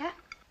the vicar.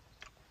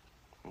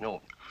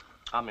 No,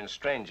 I mean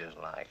strangers,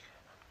 like.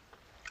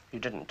 You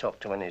didn't talk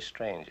to any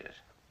strangers?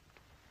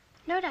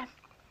 No, Dad.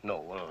 No,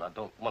 well, I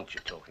don't want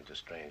you talking to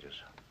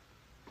strangers.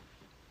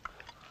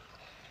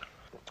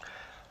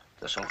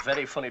 There's some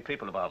very funny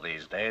people about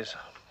these days.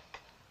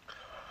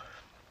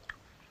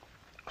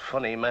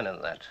 Funny men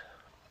and that.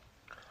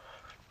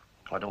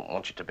 I don't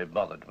want you to be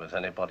bothered with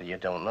anybody you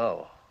don't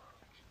know.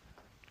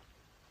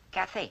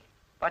 Kathy,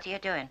 what are you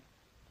doing?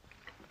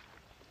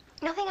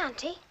 Nothing,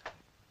 Auntie.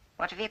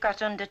 What have you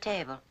got under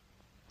table?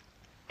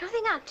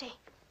 Nothing, Auntie.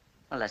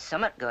 Well, there's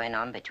summat going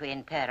on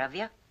between pair of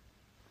you.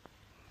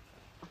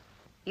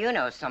 You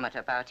know summat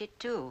about it,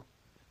 too.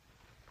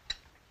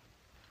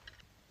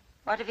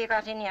 What have you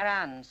got in your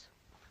hands?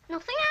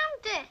 Nothing,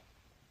 Auntie.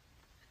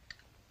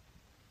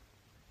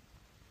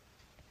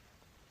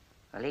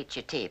 Well, eat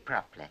your tea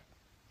properly.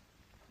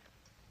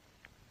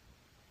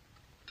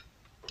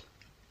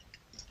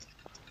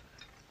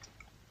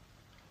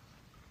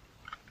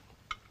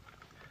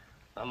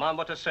 Now, mind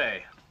what I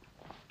say.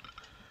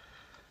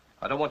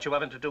 I don't want you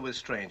having to do with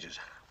strangers.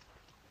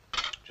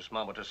 Just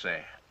mind what I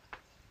say.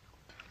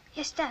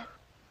 Yes, Dad.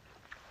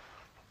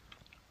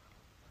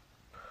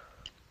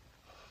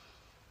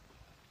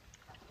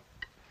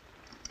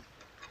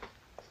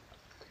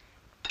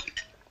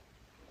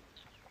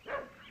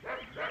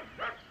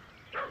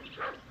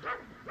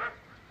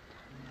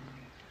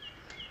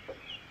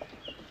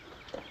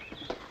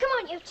 Come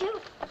on, you two.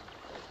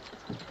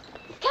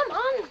 Come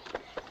on.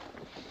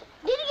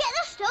 Did you get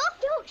the stuff?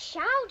 Don't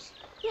shout.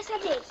 Yes, I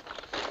did.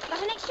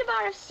 Got an extra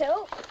bar of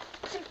soap,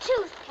 some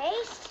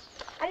toothpaste,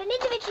 and an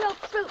individual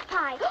fruit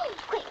pie.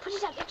 Quick, put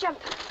it up your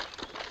jumper.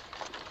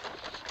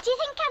 Do you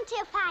think Auntie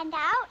will find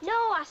out? No,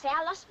 I say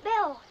I lost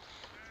Bill.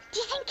 Do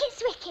you think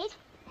it's wicked?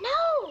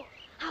 No.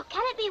 How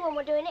can it be when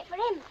we're doing it for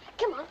him?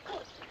 Come on,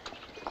 quick.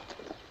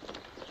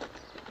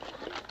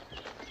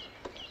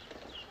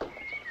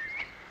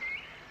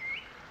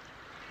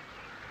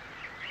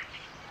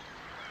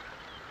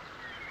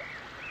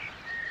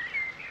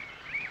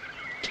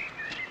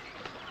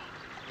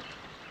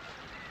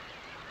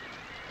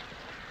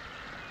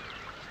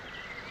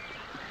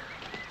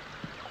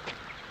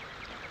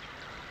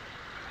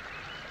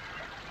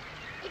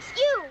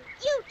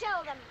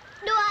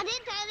 No, I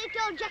didn't. I only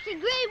told Jackie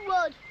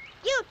Greenwood.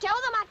 You tell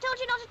them. I told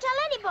you not to tell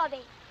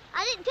anybody.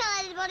 I didn't tell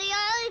anybody. I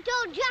only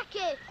told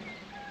Jackie.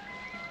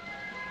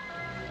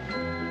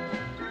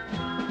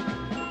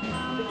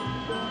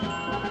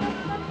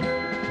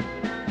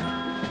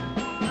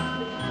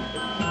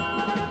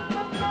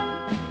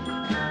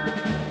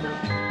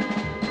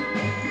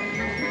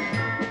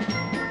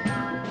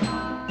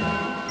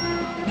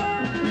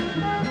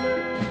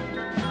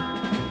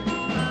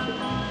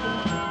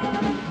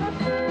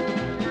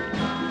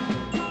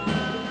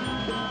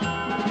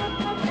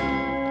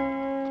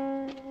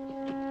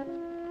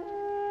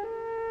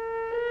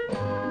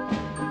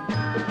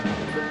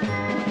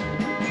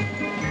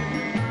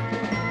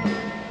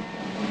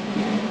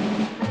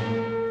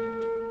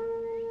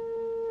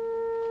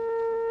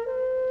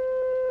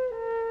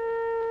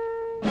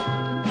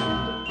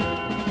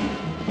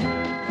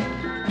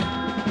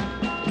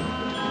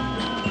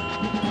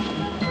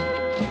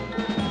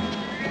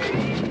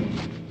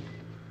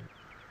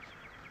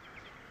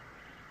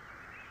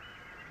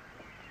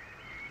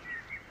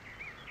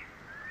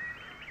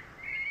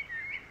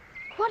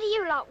 What do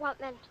you lot want,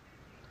 then?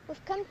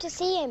 We've come to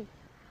see him.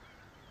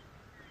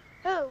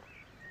 Who?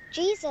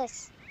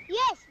 Jesus.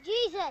 Yes,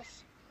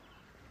 Jesus.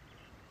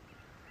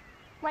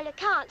 Well, you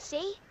can't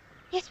see.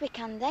 Yes, we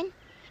can then.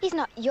 He's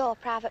not your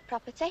private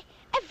property.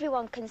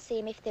 Everyone can see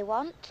him if they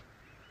want.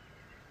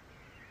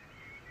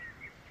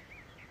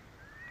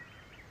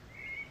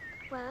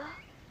 Well,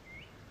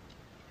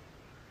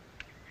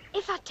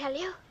 if I tell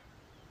you,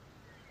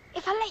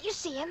 if I let you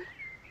see him,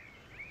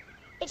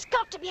 it's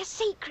got to be a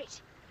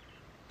secret.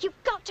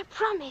 You've got to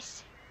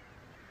promise.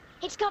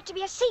 It's got to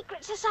be a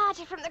secret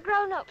society from the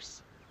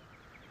grown-ups.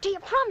 Do you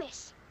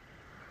promise?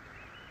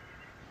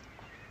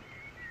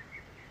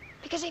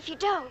 Because if you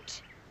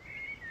don't,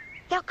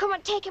 they'll come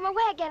and take him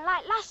away again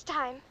like last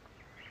time.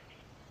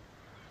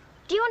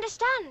 Do you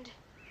understand?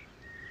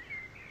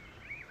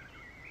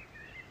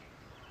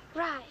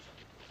 Right.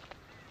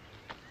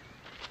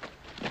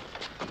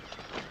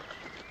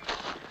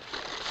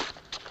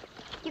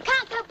 You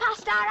can't go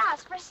past our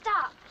house for a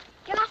start.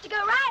 You'll have to go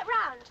right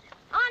round.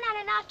 Aunt Anne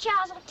and our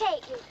Charles will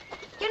take you.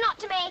 You're not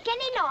to make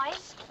any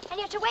noise, and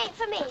you're to wait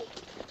for me.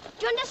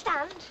 Do you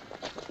understand?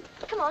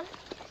 Come on.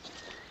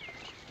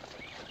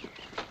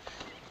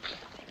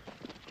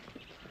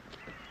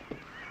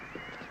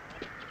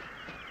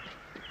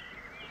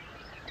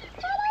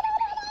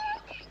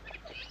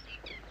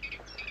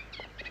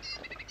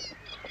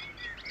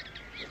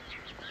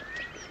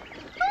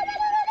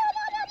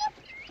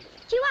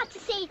 Do you want to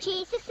see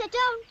Jesus, or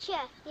don't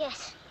you?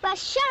 Yes. Well,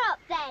 shut up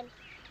then.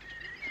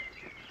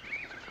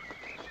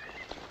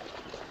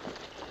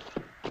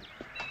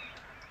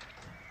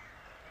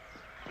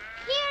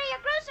 Here are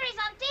your groceries,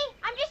 Auntie.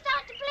 I'm just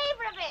out to play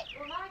for a bit.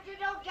 Well, mind you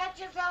don't get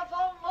yourself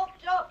all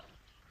mucked up.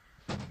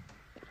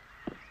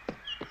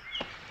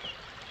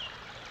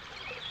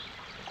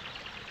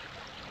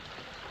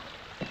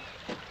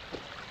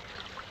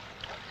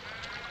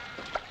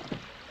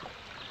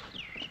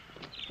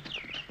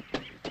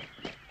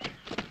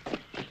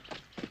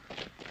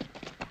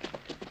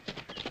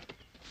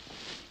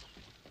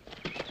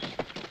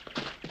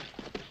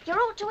 You're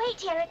all to wait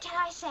here until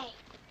I say.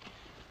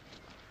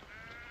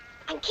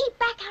 And keep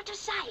back out of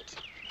sight.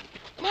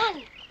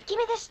 Nan, give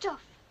me the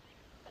stuff.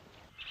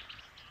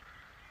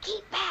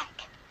 Keep back.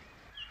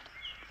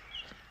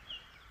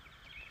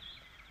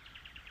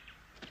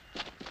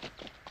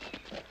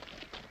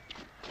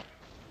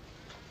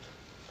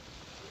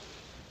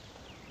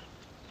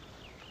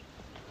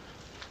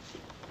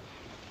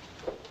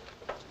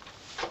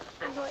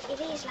 I brought you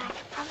these like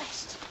I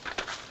promised.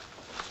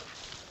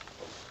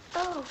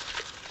 Oh,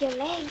 your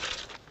leg.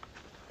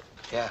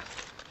 Yeah.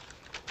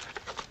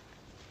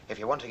 If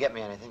you want to get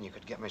me anything, you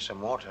could get me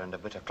some water and a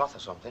bit of cloth or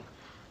something.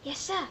 Yes,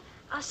 sir.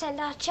 I'll send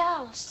our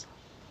Charles.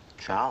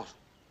 Charles?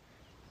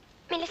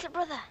 My little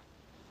brother.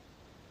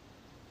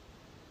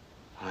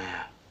 Oh,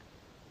 yeah.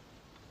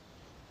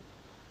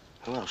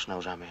 Who else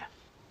knows I'm here?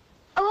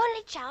 Oh,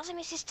 only Charles and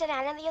my sister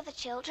Anne and the other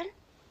children.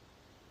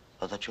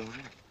 Other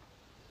children?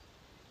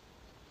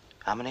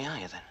 How many are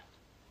you, then?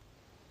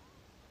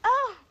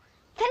 Oh,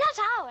 they're not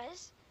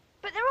ours,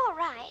 but they're all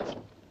right.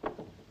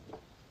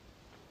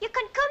 You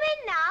can come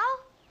in now,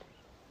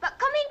 but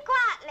come in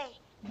quietly.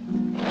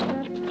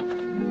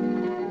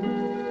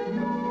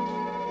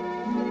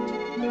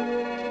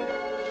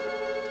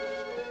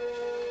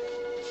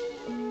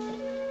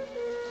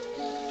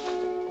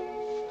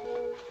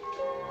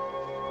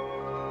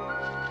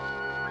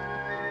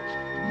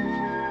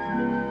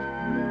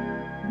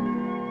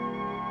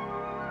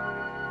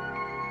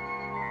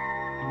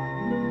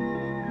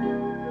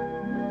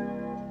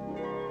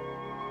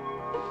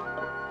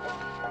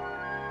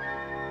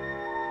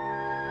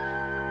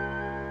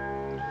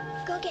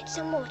 Go get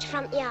some water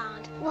from the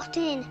yard. What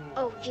in?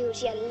 Oh,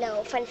 use your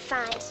loaf and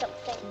find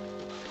something.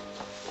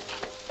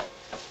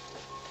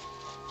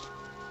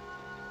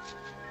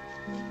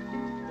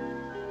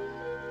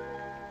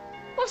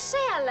 Well, say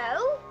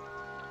hello.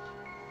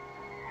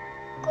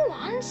 Go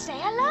on, say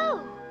hello.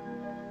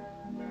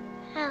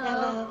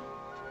 Hello.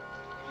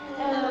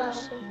 Hello.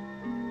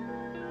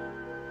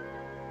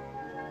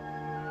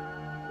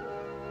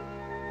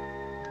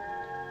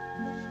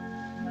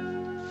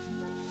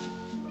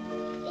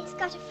 It's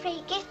got a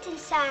free gift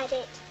inside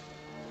it.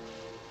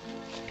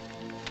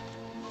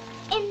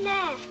 In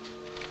there.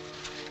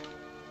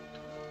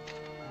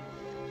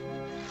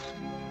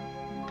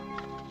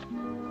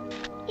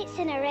 It's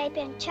an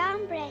Arabian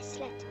charm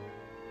bracelet.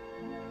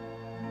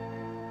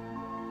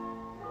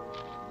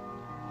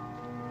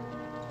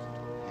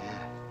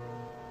 Yeah.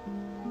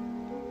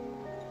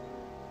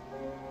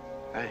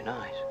 Very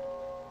nice.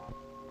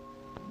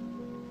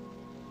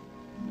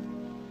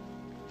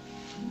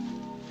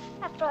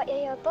 I've brought you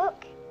your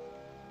book.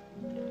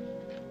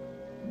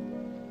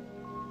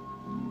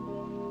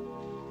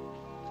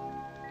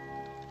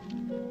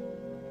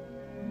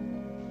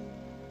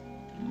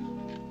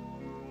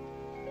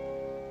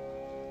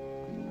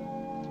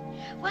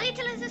 Will you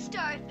tell us a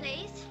story,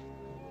 please?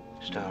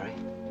 Story?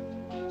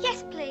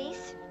 Yes,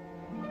 please.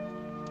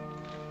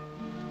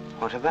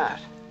 What about?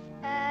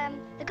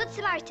 The Good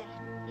Samaritan.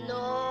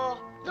 No,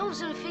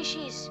 those are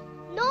fishes.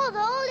 No,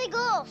 the Holy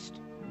Ghost.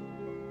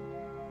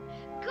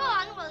 Go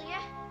on, will you?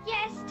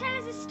 Yes, tell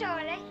us a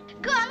story.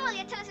 Go on, will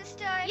you tell us a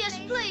story, Yes,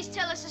 please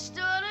tell us a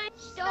story.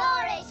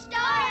 Story,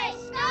 story,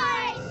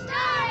 story,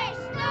 story,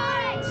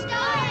 story,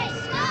 story,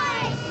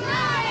 story,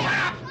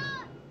 story.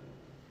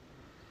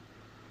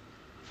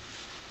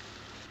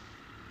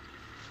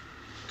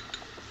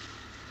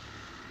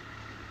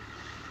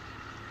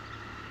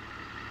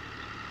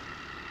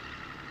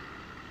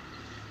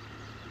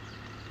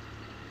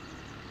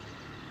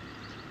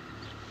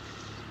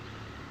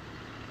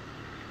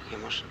 You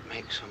mustn't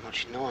make so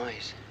much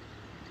noise.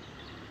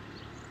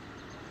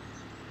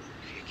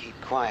 If you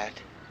keep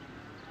quiet,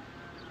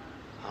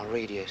 I'll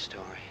read you a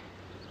story.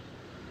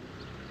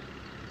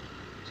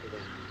 Sit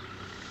down.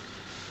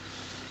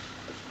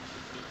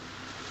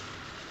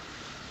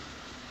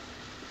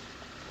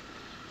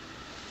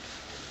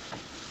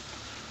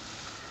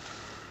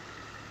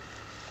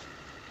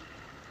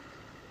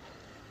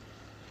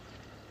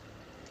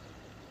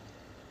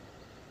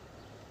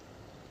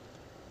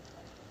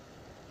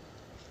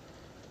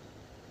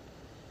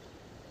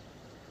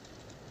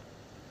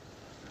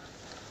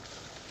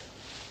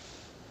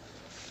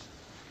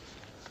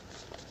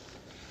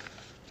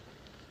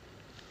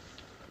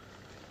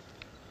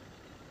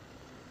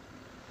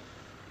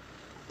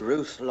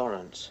 Ruth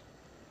Lawrence,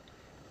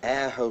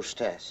 air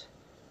hostess.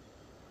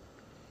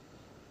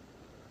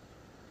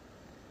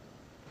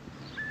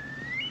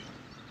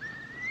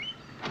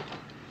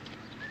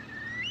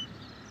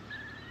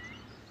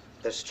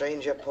 The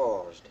stranger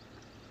paused.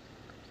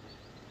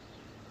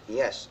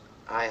 Yes,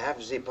 I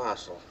have the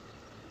parcel,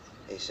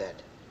 he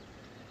said.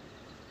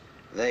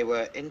 They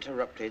were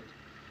interrupted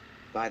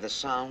by the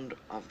sound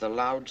of the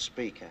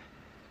loudspeaker.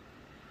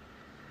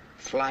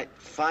 Flight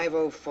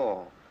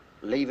 504,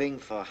 leaving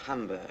for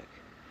Hamburg.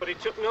 But he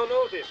took no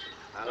notice.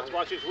 That's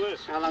why she's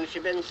worse. How long's she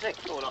been sick?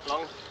 Oh, not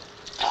long.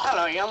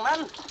 Hello, young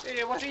man.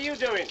 Hey, what are you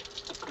doing?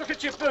 Look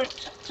at your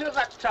boots. Turn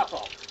that top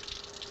off.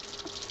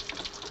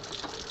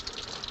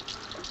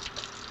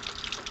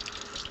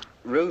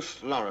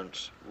 Ruth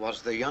Lawrence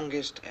was the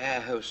youngest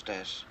air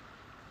hostess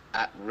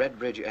at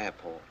Redbridge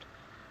Airport.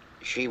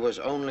 She was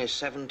only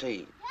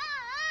 17.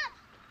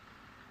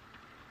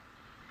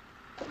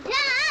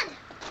 Dad!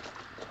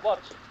 What?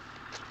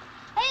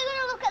 Are you going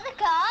to look at the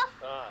car?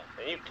 Ah,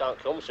 and you can't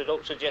come, so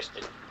don't suggest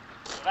it.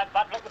 We've had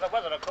bad luck with the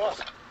weather, of course.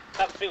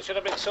 That field should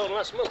have been sown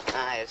last month.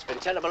 Aye, it's been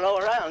terrible all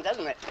around,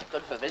 hasn't it?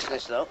 Good for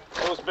business, though.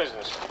 Whose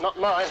business? Not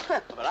mine.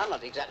 But I'm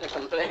not exactly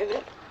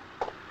complaining.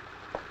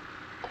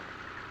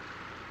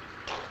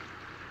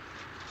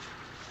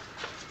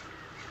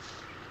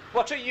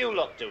 What are you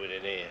lot doing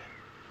in here?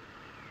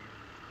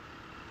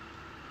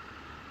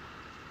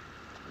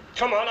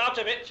 Come on, out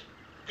of it.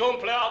 Go and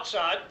play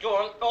outside. Go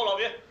on, all of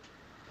you.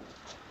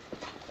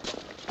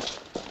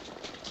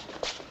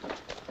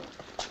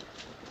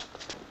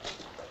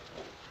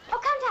 Oh,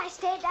 can't I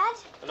stay, Dad?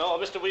 No,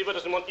 Mr. Weaver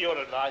doesn't want your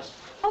advice.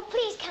 Oh,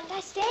 please, can't I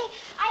stay?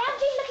 I have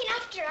been looking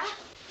after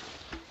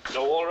her.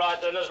 No, all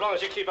right then, as long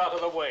as you keep out of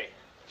the way.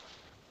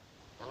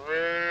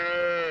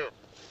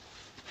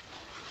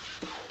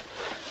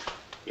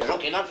 You're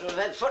looking up with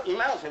that foot and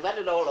mouth. You've had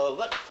it all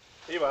over.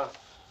 You are.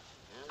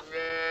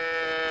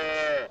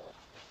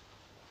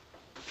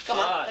 Come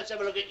on, let's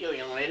have a look at you,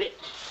 young lady.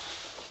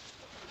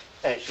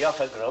 There, she off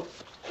her grub.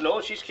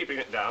 No, she's keeping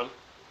it down.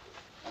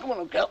 Come on,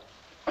 look out.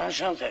 I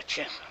shan't hurt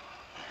you.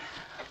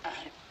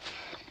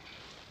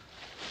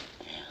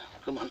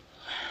 Come on.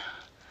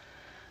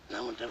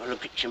 Now we'll have a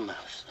look at your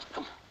mouth.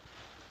 Come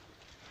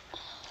on.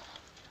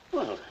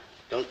 Well,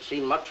 don't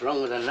see much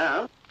wrong with her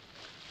now.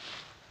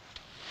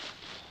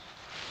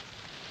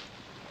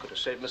 Could have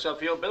saved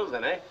myself your bill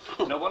then, eh?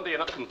 No wonder you're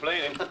not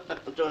complaining. I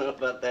don't know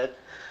about that.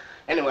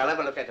 Anyway, I'll have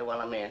a look at her while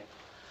I'm here.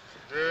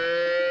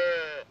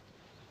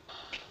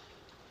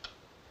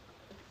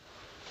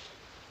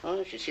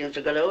 Oh, she seems to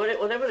have got over it,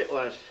 whatever it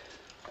was.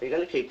 Are you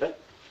going to keep her?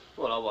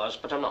 Well, I was,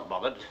 but I'm not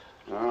bothered.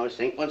 I always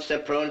think once they're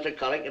prone to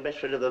colic, you're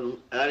best rid of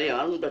them early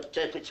on, but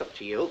it's up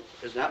to you.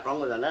 There's nothing wrong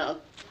with her now.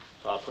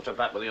 I'll put her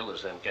back with the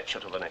others then, get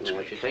shut of the next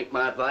week. If you take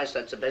my advice,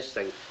 that's the best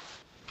thing.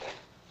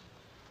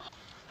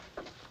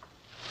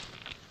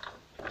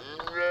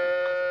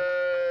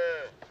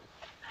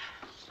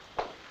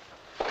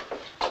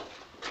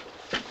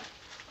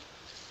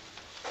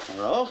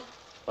 Hello?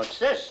 What's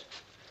this?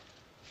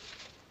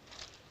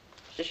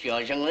 Is this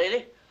yours, young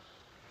lady?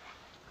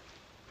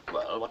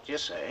 Well, what do you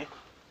say?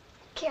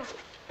 Here.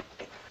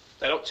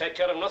 They don't take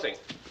care of nothing.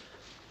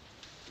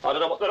 I don't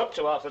know what they're up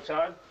to half the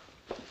time.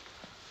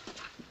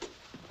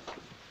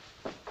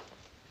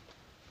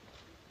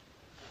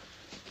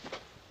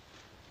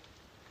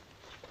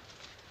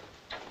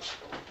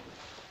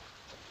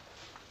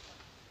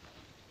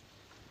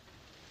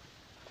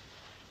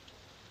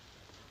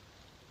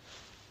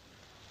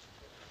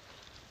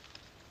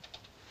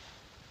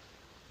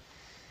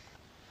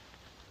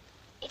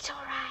 It's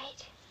all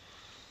right.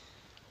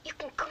 You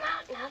can come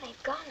out now,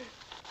 they've gone.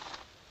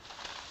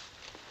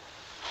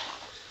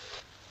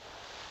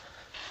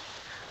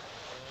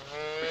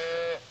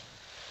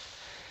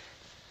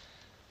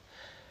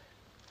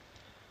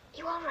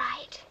 You all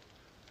right?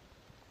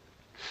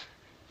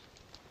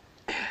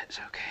 Yeah, it's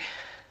okay.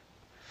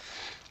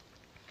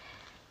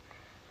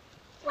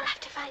 We'll have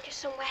to find you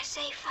somewhere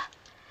safer.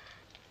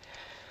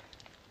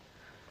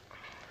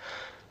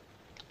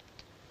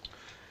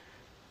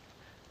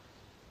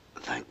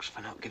 Thanks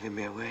for not giving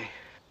me away.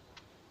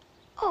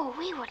 Oh,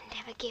 we wouldn't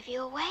ever give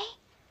you away.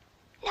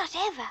 Not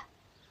ever.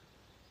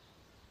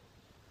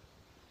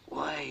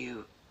 Why are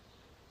you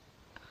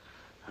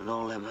and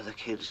all them other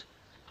kids,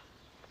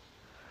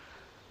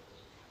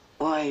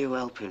 why are you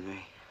helping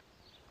me?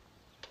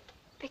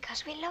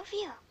 Because we love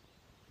you.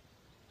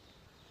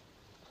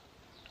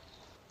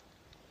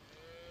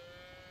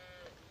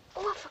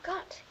 Oh, I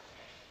forgot.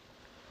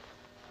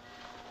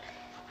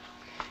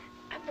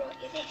 I brought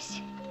you this.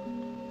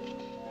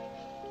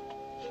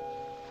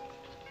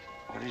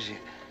 What is it?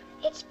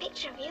 It's a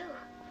picture of you.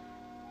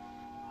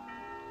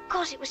 Of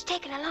course, it was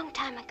taken a long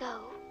time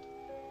ago.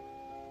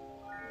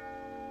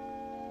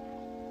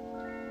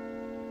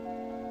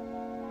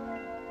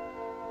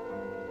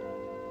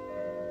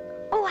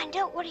 Oh, and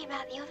don't worry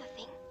about the other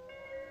thing.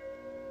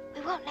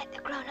 We won't let the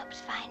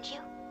grown-ups find you.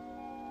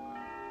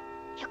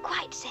 You're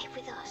quite safe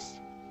with us.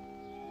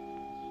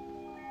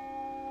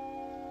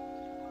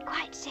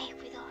 Quite safe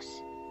with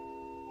us.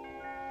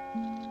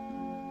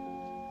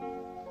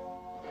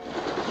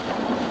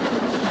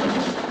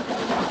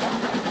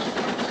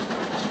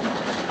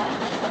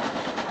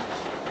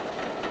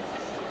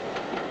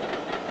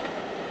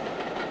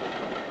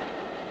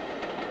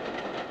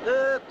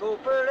 The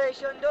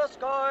corporation dust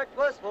cart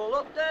was full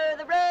up to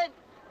the brim.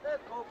 The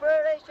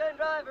corporation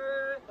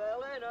driver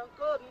fell in and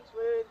couldn't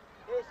swim.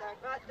 He sank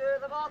right to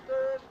the bottom,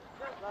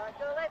 just like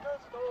a little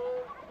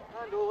stone.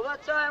 And all the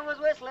time was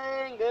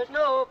whistling, there's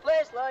no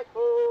place like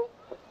home.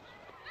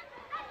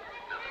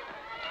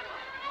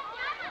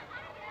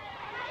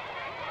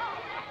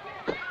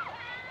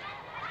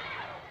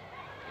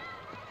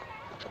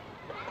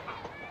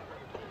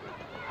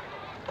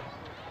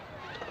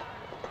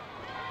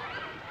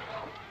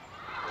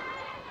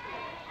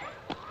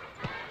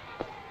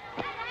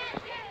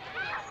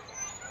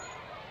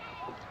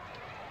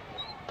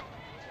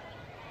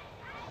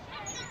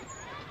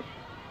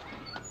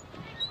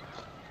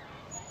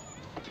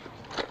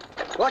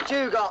 What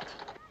you got?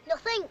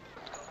 think.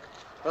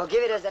 Well,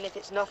 give it us then if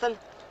it's nothing.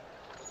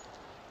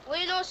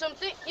 We know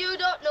something you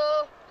don't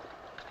know.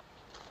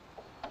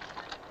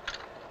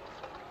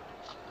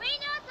 We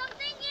know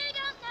something you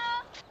don't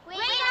know. We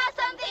know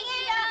something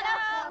you don't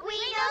know. We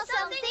know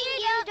something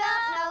you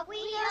don't know. We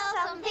know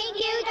something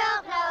you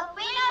don't know.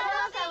 We know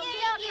something you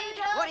don't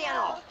know. What do you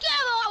know?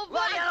 Give all back.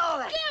 What do you know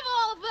then? Give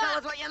all back. Tell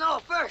us what you know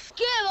first.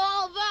 Give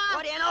all back.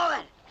 What do you know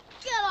then?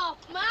 Get off,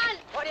 man.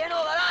 What do you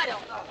know that I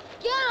don't know?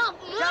 Get off,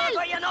 man. Tell us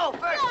what you know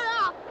first. Get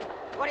off.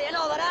 What do you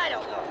know that I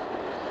don't know?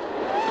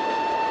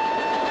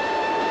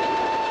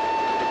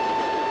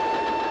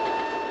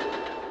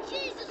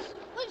 Jesus,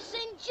 we've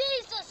seen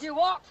Jesus. You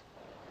what?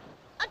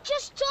 I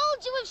just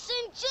told you we've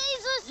seen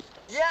Jesus.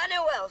 Yeah, and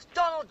who else?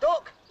 Donald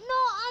Duck? No,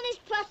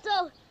 honest,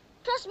 Presto.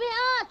 Cross me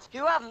heart.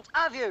 You haven't,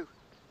 have you?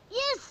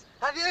 Yes.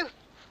 Have you?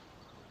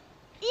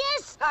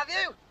 Yes. Have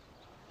you?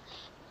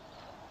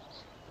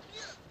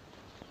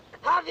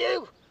 Have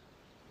you?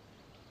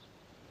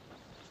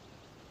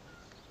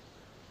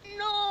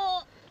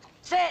 No.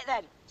 Say it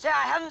then. Say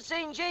I haven't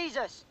seen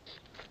Jesus.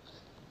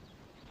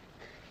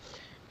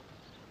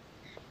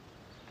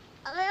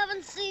 I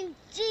haven't seen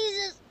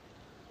Jesus.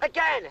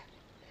 Again.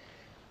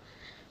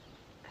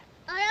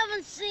 I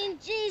haven't seen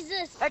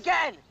Jesus.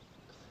 Again.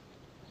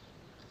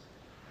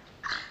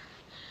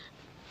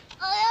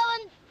 I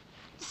haven't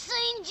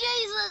seen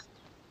Jesus.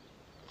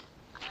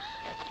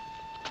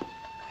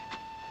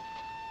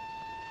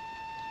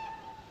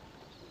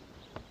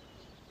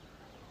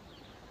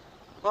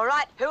 All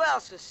right, who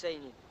else has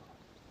seen him?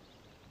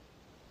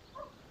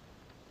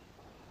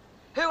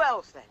 Who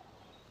else then?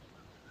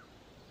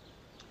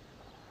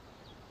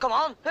 Come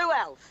on, who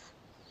else?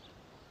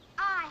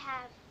 I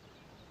have.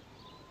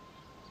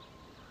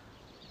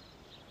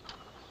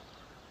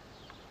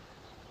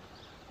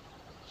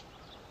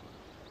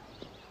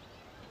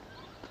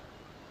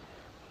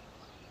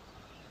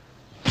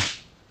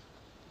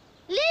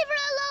 Leave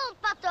her alone,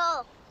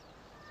 Pato.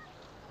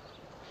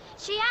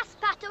 She has,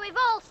 Pato. We've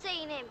all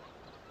seen him.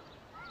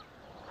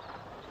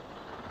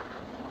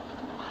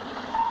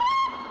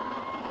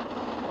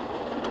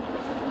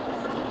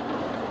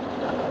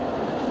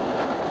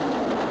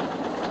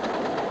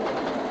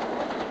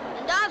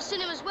 And I've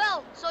seen him as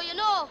well, so you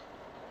know.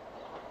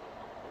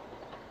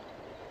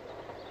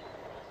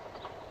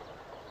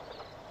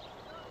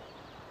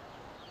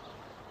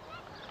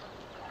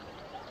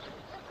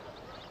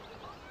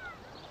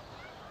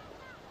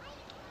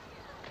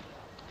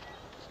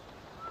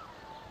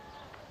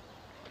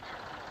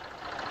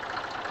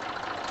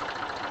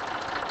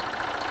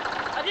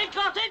 Have you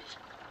got it?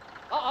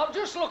 I'm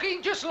just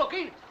looking, just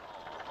looking.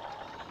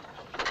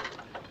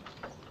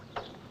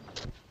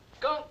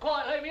 Can't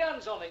quite lay my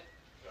hands on it.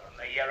 Well,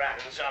 lay your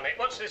hands on it.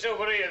 What's this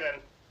over here, then?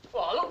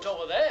 Well, I looked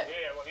over there.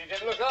 Yeah, well, you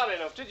didn't look hard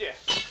enough, did you?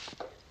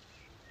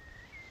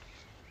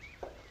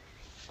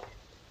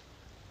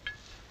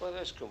 Where'd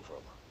this come from?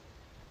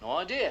 No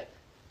idea.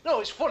 No,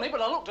 it's funny, but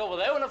I looked over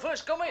there when I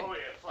first come in. Oh,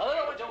 yeah. I then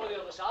I went over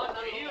the other side, and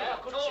I looked there, I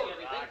couldn't see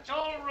anything. It's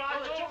all right,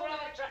 Well, the all trouble with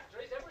right. the tractor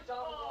is every time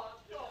I go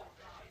out to do it.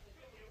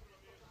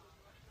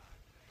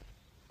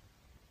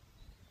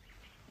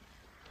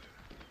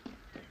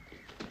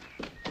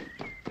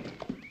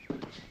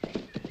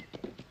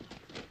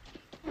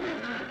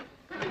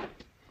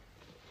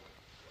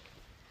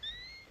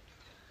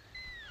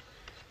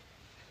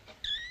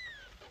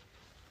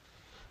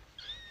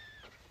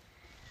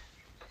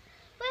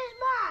 Where's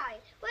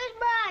mine? Where's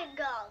mine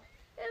gone?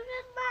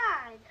 Where's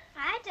mine?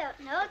 I don't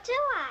know, do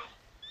I?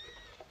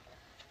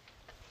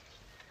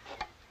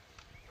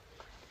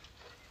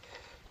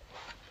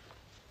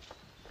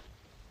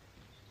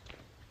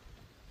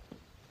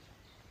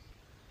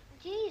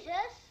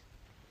 Jesus?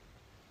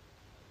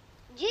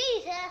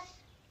 Jesus?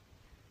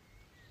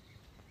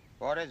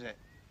 What is it?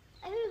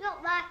 Have you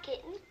got my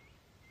kitten?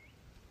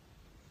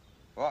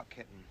 What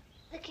kitten?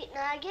 The kitten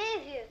I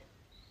gave you.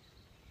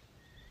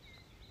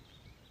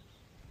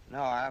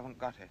 No, I haven't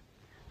got it.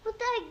 But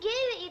I gave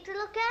it you to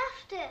look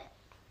after.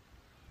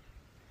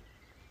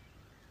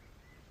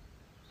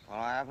 Well,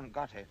 I haven't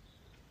got it.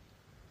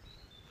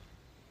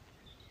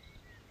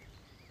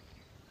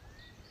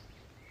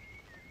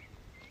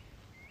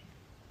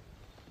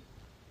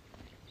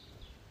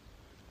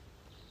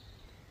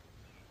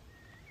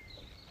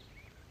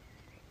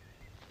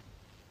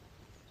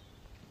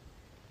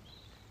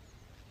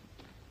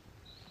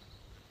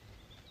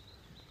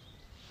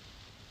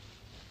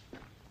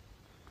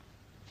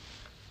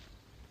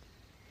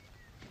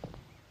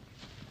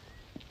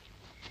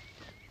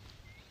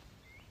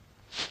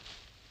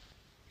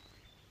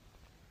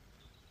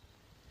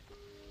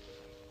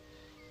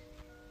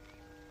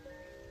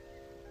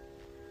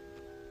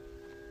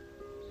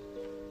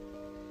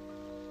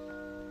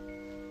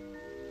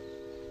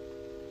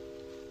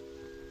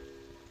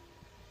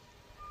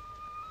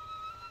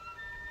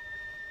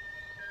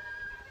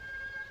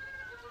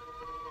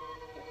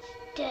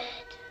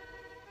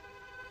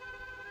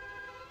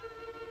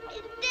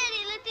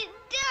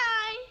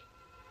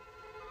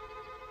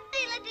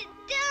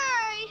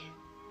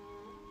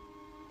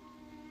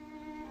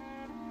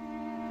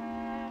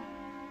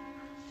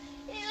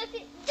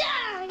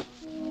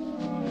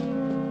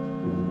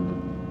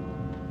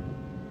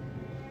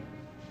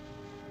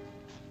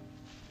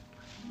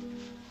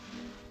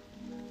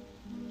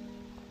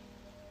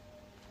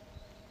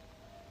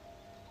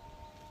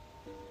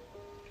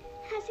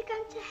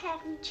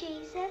 heaven,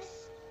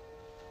 Jesus.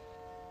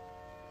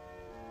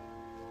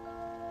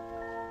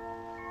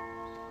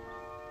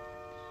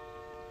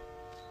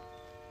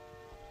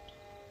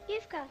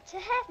 You've gone to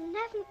heaven,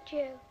 haven't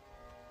you?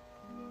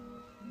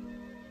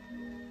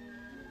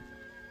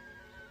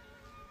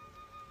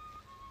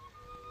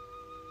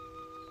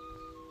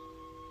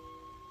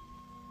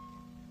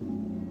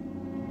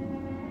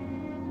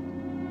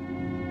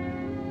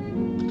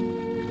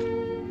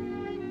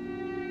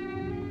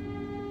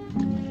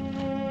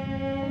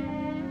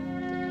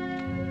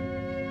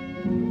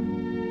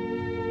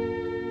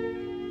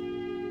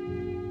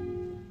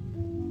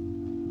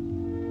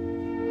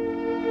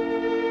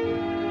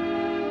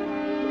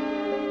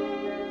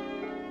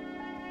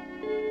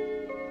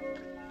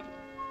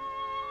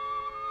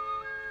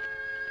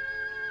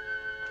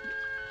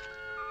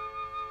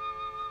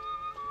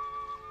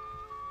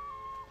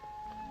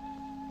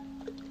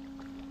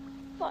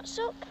 What's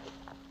up?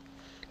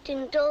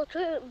 Didn't all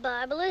through the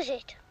Bible, is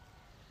it?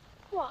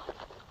 What?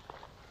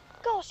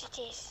 Of course it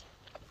is.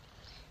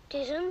 It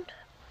isn't,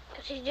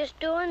 because he's just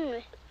doing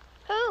me.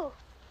 Who?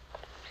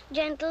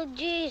 Gentle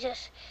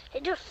Jesus. He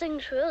does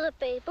things for other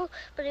people,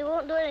 but he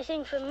won't do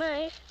anything for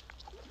me.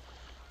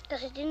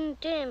 Because it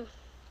isn't him.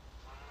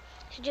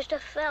 He's just a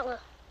fella.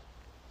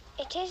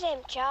 It is him,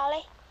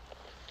 Charlie.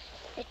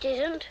 It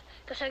isn't,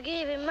 because I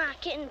gave him my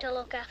kitten to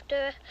look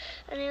after,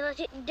 and he let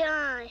it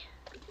die.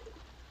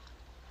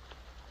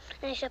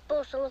 And he's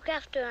supposed to look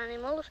after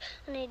animals,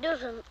 and he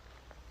doesn't.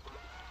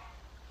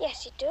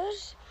 Yes, he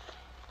does.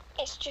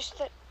 It's just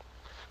that...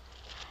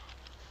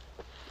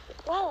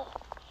 Well,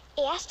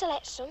 he has to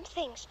let some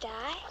things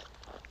die,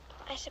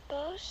 I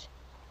suppose.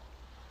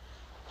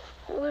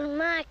 It was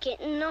my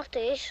kitten, not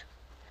his.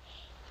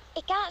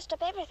 He can't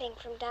stop everything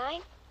from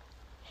dying.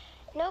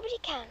 Nobody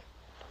can.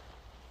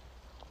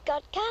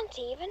 God can't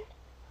even.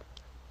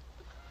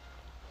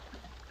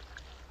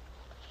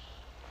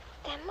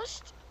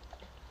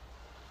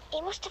 He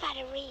must have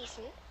had a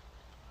reason.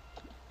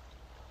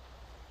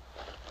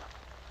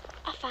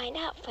 I'll find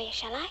out for you,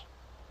 shall I?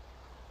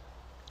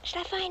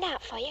 Shall I find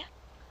out for you?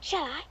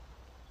 Shall I?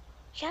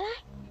 Shall I?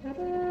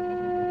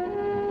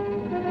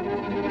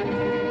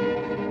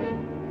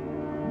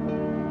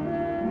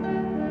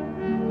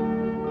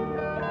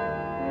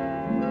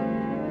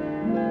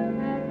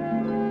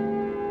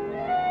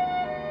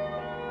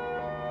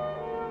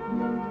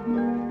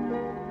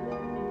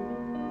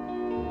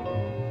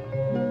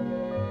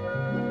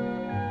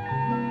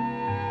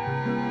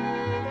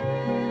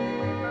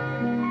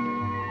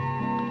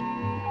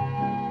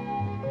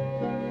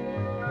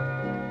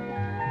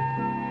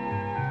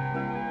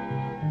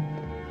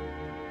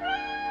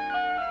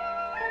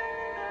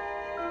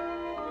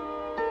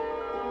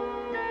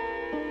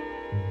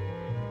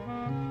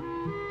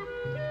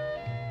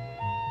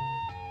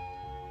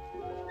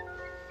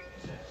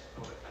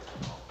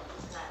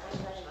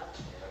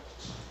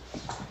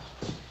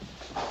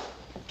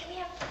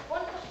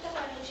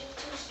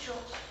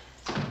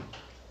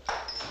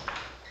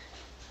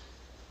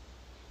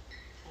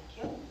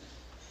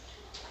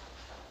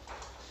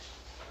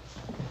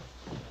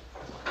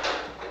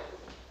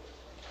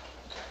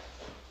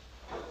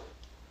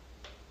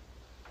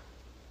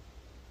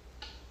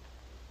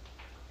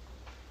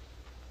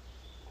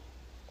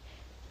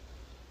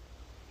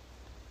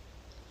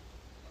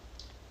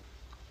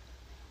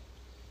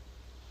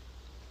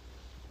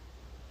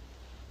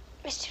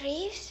 Mr.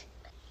 Reeves?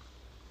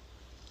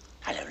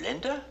 Hello,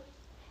 Linda.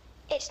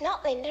 It's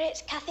not Linda,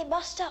 it's Kathy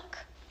Bostock.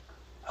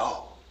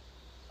 Oh.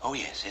 Oh,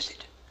 yes, is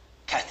it?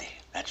 Kathy,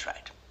 that's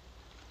right.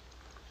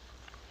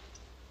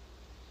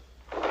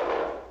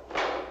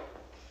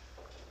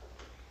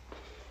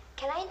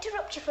 Can I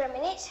interrupt you for a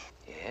minute?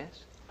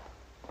 Yes?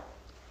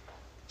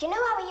 Do you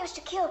know how he used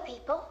to kill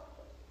people?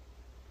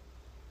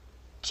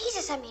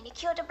 Jesus, I mean, he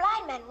cured a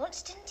blind man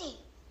once, didn't he?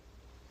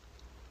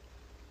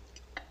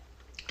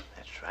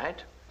 That's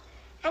right.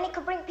 And he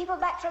could bring people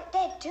back from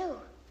dead, too.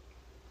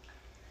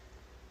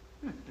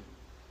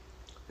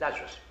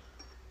 Lazarus.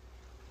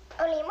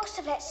 Only he must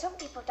have let some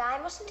people die,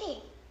 mustn't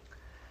he?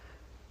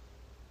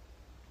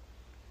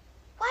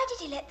 Why did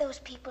he let those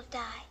people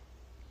die?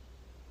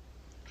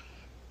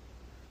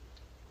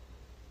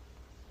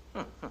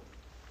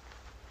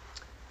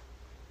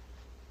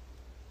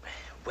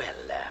 Well,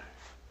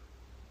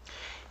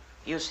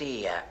 you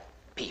see,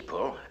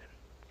 people,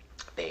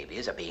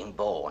 babies are being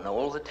born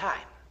all the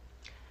time.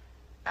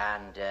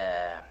 And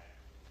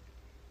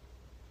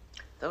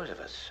those of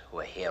us who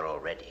are here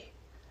already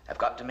have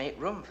got to make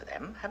room for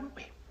them, haven't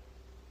we?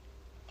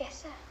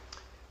 Yes, sir.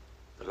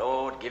 The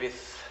Lord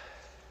giveth,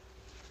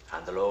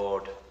 and the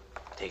Lord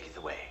taketh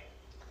away.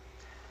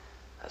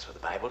 That's what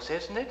the Bible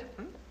says, isn't it?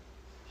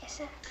 Yes,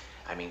 sir.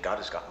 I mean, God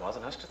has got more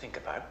than us to think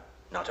about.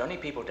 Not only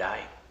people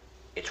dying,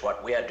 it's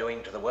what we are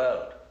doing to the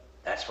world.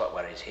 That's what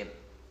worries him.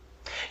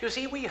 You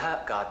see, we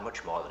hurt God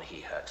much more than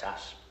he hurts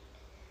us.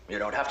 You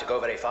don't have to go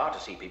very far to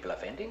see people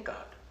offending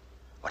God.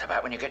 What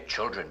about when you get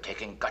children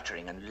taking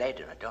guttering and lead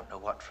and I don't know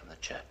what from the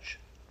church?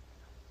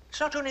 It's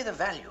not only the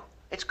value,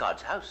 it's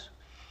God's house.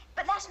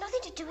 But that's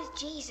nothing to do with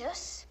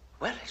Jesus.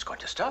 Well, he's going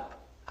to stop.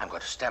 I'm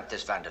going to stamp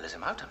this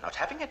vandalism out. I'm not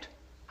having it.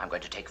 I'm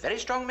going to take very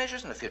strong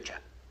measures in the future.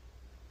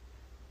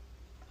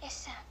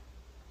 Yes, sir.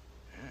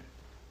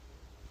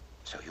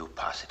 So you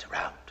pass it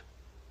around.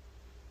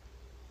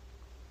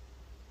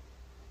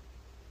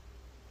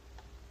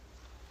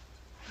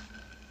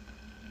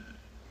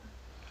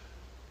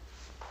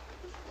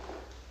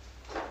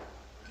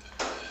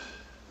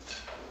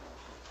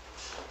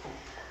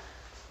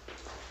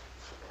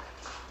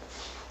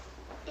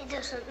 He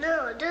doesn't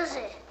know, does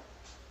he?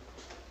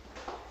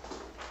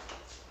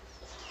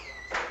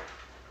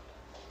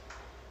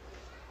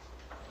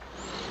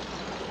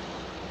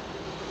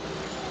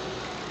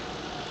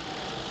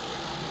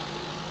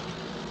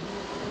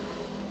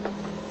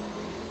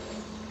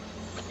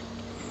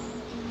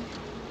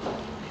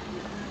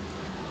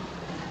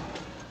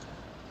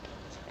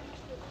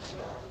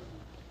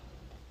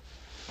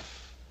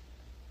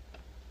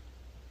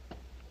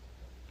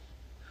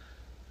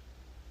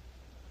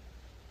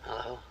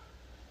 Hello.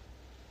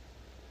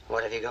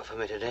 What have you got for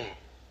me today?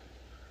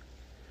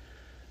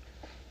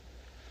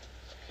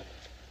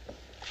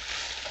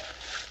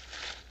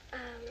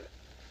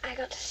 I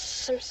got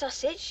some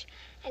sausage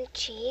and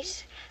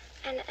cheese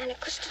and a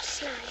custard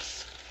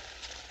slice.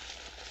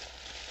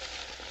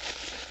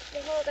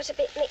 They've all got a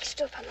bit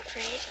mixed up, I'm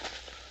afraid.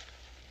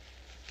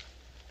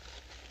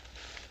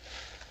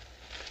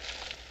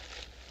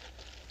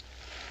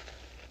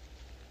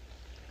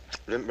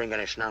 Didn't bring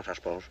any snout, I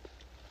suppose.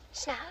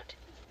 Snout?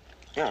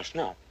 Yeah,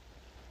 snout.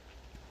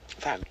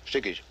 Fag,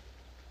 ciggies.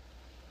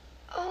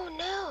 Oh,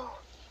 no.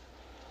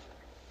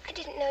 I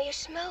didn't know you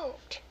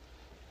smoked.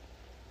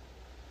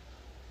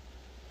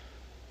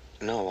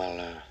 No,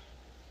 well,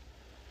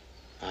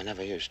 I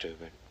never used to,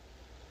 but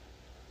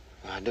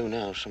I do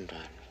now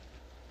sometimes.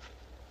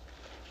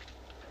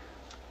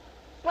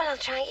 Well, I'll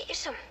try and get you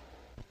some.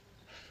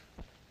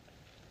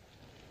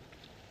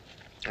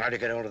 How'd you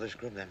get hold of this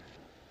grub, then?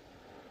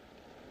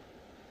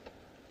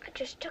 I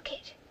just took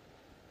it.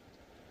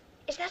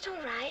 Is that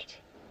all right?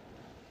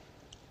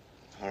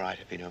 All right,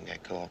 if you don't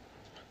get caught.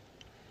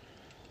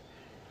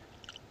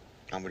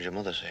 What would your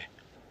mother say?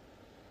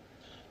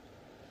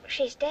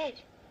 She's dead.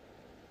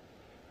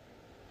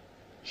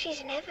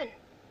 She's in heaven.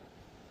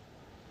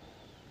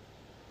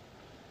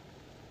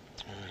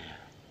 Oh, yeah.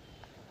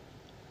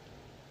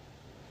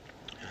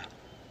 Yeah.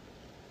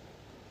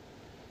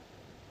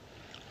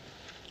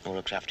 Who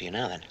looks after you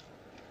now, then?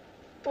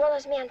 Well,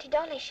 there's me Auntie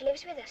Dolly. She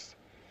lives with us.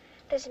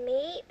 There's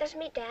me, there's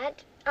me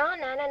Dad, our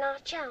Nan and our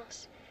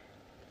Charles.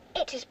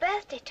 It's his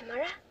birthday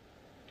tomorrow,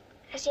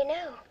 as you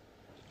know.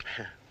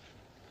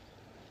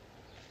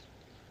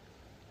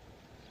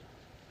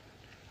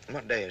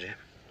 What day is it?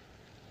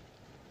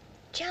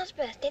 Charles'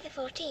 birthday, the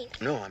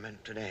 14th. No, I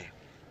meant today.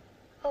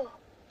 Oh.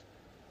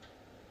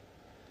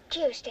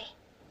 Tuesday.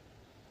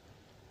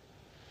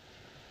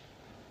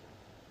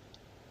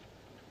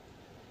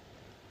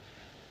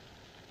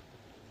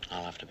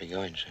 I'll have to be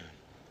going soon.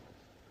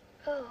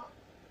 Oh.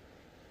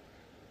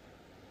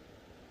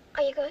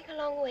 Are you going a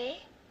long way?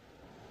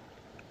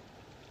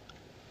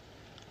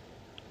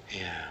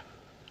 Yeah.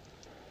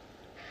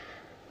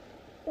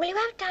 Will you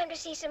have time to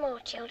see some more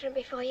children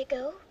before you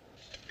go?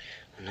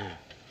 No.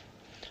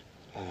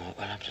 Oh,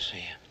 we'll have to see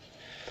you.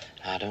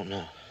 I don't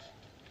know.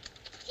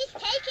 She's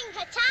taking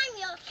her time,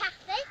 your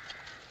Kathy.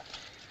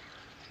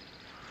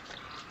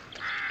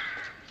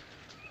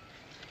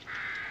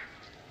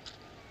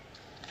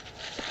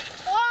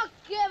 Oh,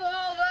 give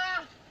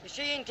over! If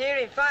she ain't here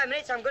in 5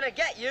 minutes, I'm gonna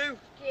get you.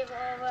 Give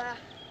over.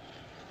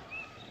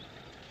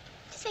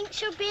 Do you think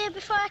she'll be here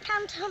before I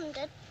count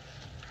 100?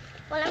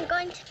 Well, I'm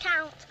going to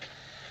count.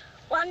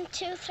 1,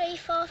 2, 3,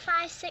 4,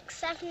 5, 6,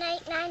 7,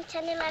 8, 9,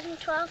 10, 11,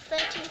 12,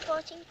 13,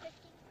 14, 15.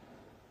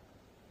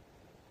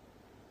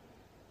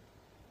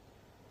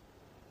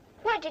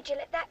 Why did you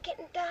let that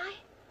kitten die?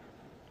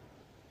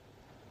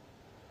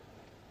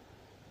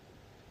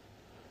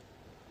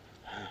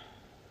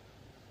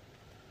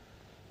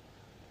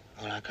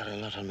 Well, I got a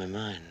lot on my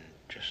mind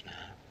just now.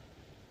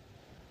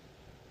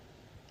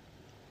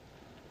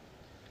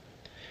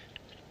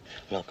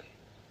 Look,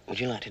 would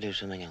you like to do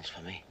something else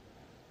for me?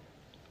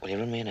 Will you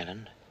run me an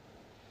errand?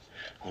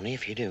 Only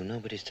if you do,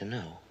 nobody's to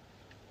know.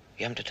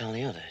 You haven't to tell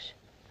the others.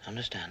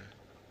 Understand?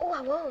 Oh,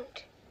 I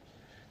won't.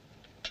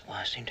 Well,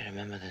 I seem to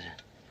remember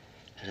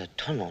there's a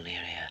tunnel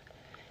near here.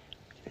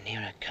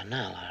 Near a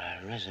canal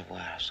or a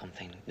reservoir or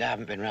something. I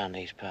haven't been round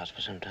these parts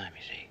for some time,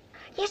 you see.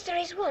 Yes, there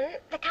is one.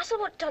 The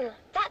Castlewood Tunnel.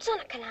 That's on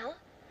a canal.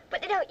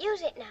 But they don't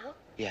use it now.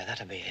 Yeah,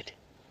 that'll be it.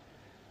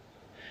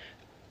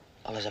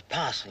 Well, there's a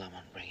parcel I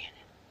want bringing.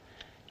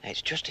 Now,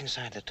 it's just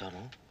inside the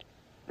tunnel,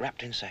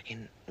 wrapped in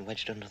sacking and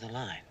wedged under the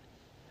line.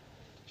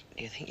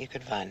 Do you think you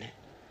could find it?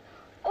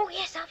 Oh,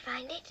 yes, I'll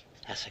find it.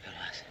 That's a good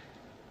lass.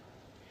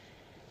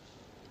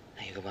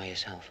 Now you go by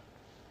yourself.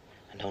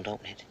 And don't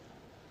open it.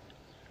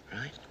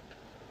 Right?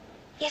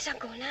 Yes, I'll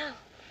go now.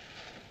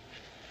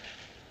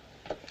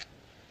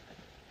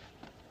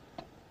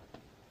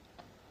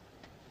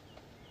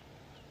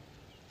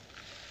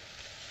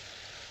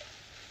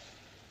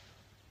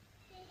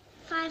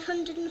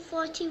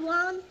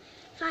 $541,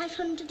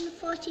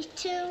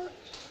 542,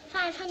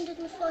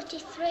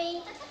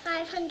 543,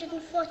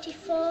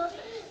 544,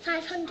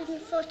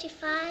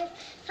 545,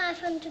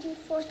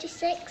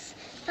 546,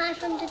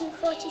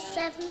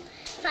 547,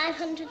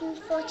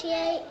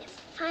 548,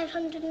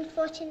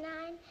 549,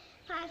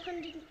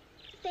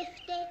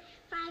 550,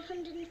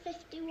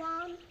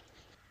 551.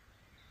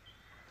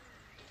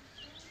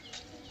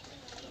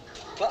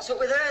 What's up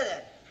with her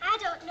then? I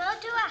don't know,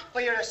 do I?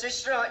 Well, you're a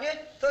sister, aren't you?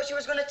 Thought she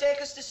was going to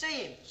take us to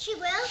see him. She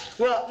will.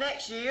 What,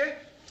 next year?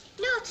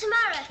 No,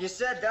 tomorrow. You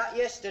said that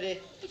yesterday.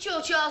 It's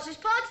your Charles's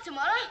party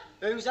tomorrow.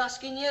 Who's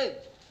asking you? I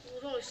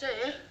was only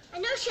saying. I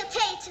know she'll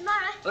take you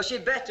tomorrow. Well,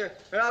 she'd better,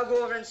 or I'll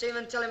go over and see him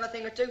and tell him a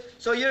thing or two.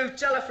 So you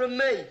tell her from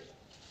me.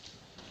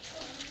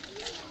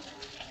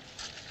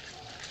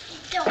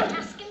 Don't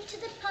ask him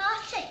to the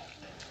party.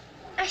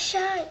 I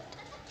shan't.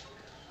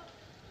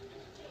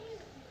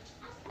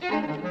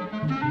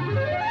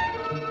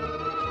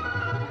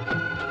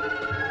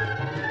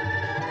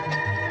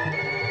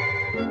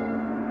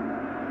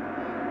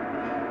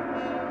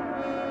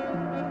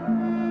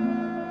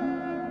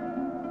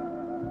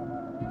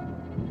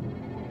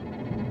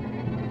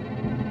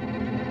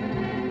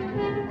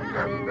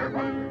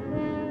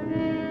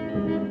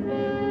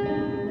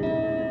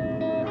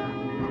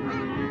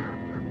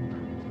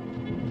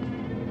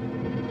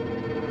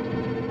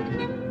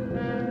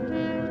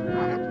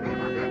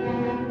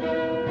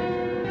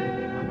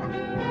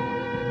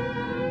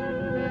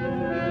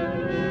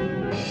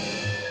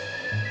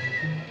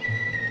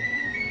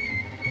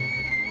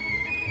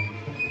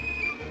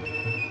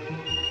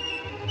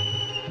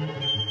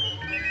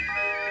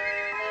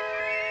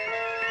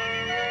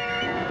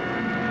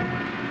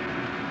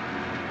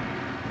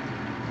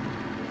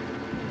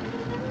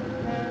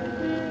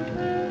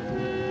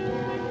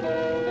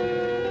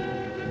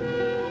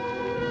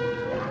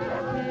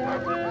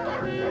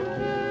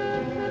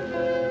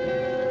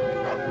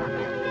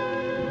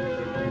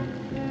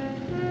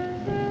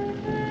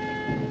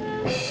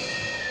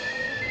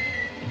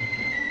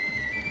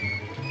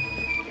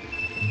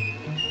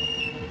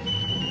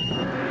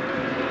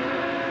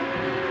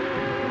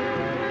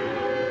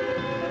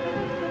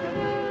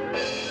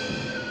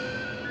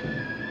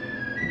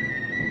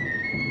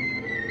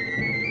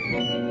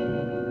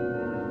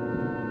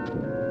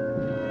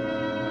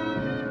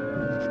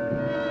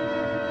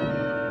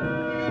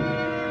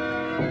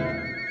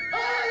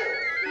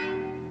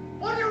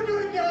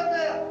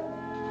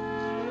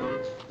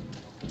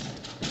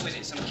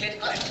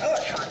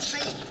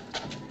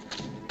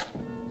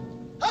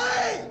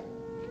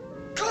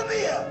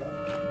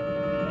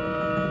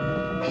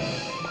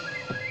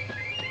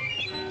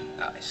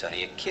 It's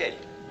only a kid.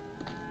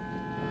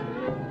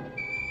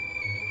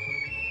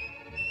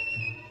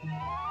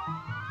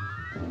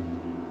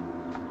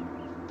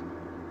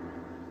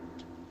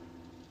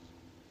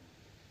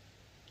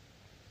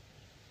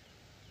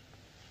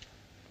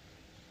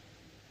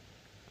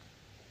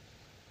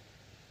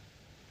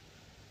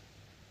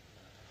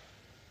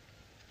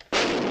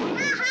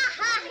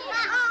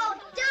 Oh,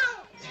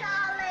 don't,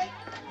 Charlie.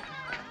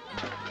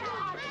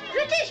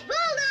 British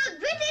Bulldog,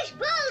 British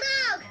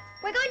Bulldog.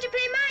 We're going to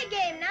play my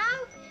game now.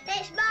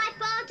 It's my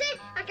party.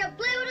 I can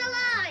play what I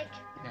like.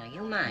 Now,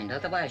 you mind,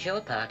 otherwise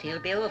your party will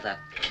be over.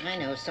 I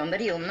know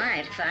somebody who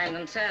might find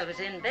themselves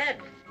in bed.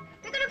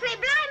 We're going to play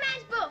blind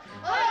man's buff.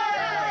 Oh,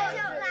 I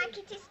don't like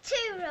it. It's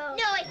too rough.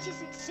 No, it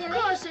isn't, silly. Of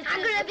course it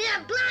I'm going to be a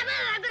blind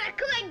man. I'm going to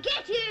come and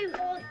get you.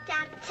 Oh,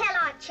 Dad, tell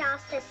our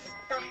Charles to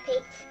stop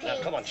it. Now,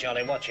 come on,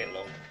 Charlie, watch it,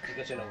 look. You're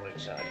getting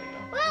overexcited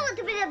now. Well, I want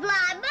to be the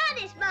blind man.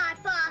 It's my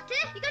party.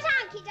 You got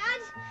hanky,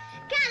 Dad?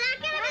 Can I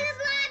be the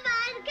blind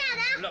man? Can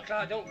I? Look,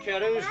 I don't care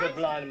who's the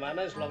blind man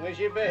as long as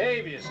you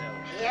behave yourself.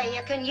 Yeah,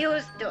 you can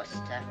use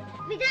duster.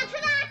 My dad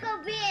said I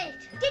could be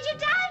it. Did you,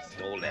 Dad?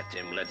 Oh, let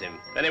him, let him.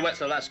 Anyway, it's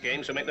the last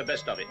game, so make the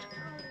best of it.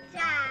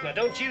 Dad. Now,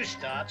 don't you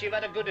start. You've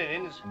had a good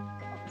innings.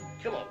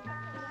 Come on.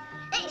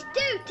 It's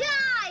too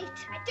tight.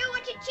 I don't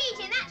want you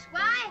cheating, that's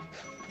why.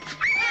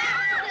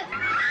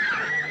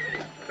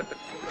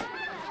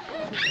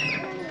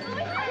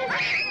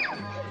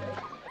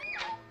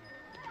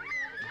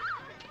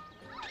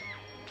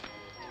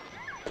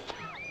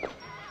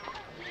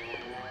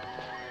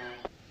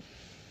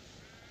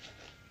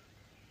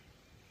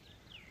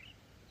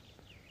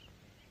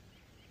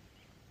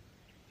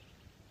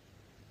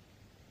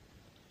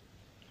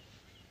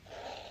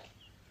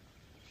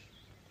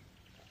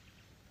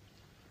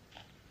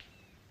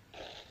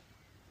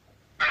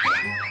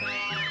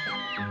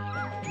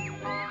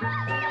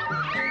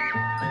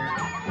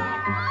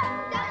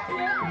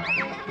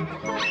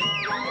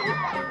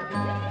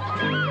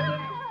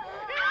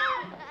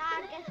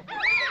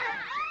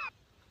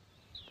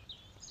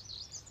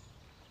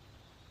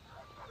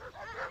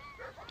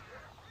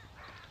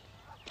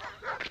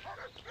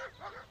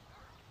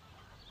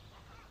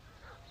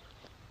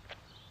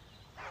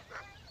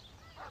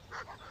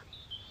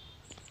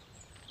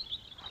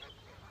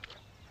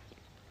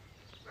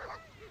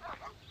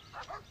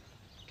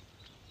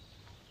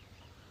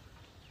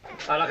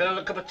 I'd like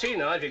another cup of tea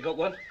now, if you've got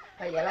one.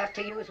 Well, you'll have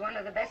to use one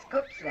of the best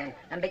cooks then,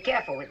 and be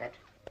careful with it.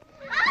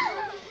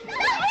 Oh!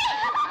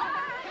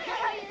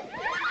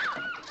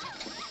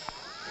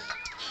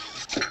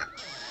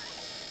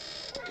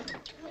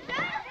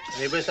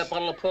 Hey, where's that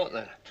bottle of port,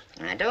 then?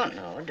 I don't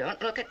know.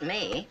 Don't look at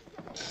me.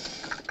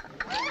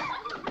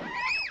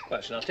 Well,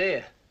 it's not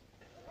here.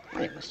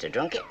 Well, you must have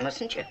drunk it,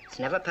 mustn't you? It's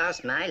never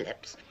passed my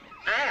lips.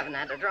 I haven't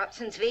had a drop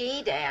since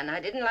VE Day, and I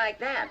didn't like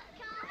that.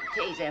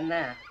 Tea's in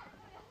there.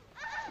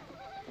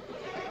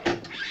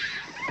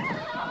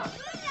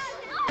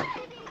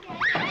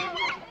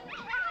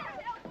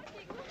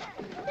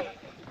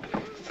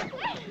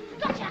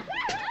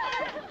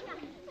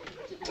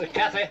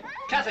 Kathy,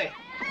 Kathy!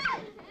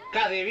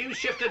 Kathy, have you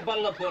shifted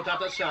bottle of port out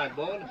the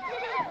sideboard?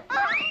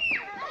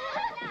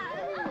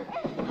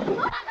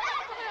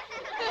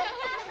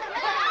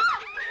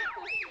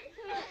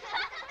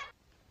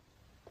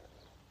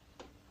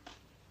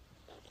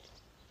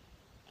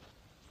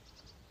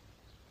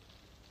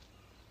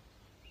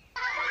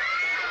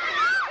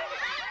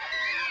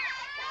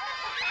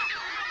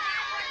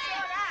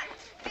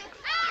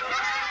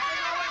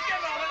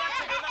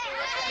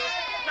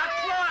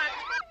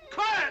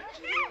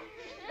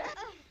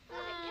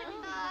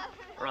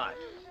 Right.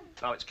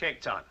 Now it's cake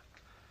time.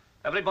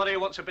 Everybody who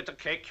wants a bit of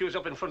cake queues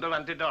up in front of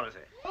Auntie Dorothy.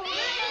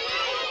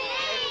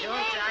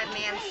 Don't drive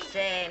me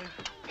insane.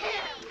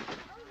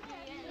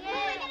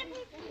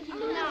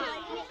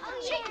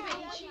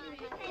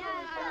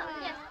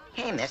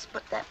 Hey, miss,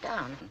 put that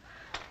down.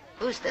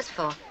 Who's this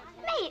for?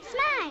 Me, it's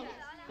mine.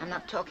 I'm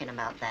not talking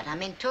about that. I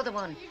mean, to the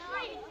one.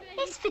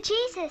 It's for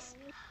Jesus.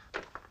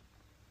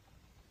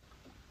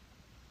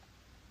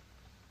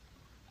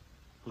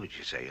 Who'd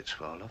you say it's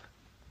for, love?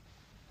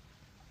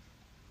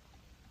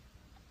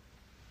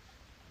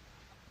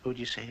 Who'd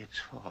you say it's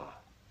for?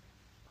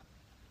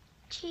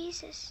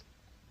 Jesus.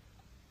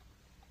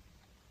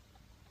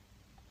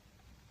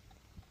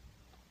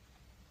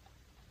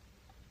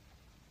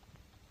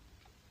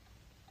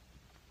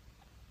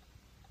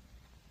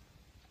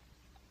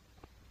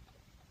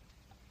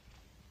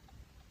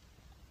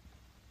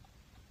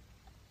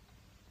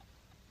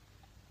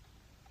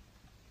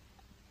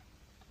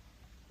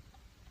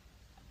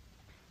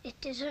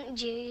 It isn't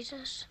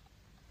Jesus.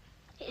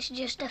 It's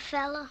just a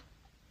fella.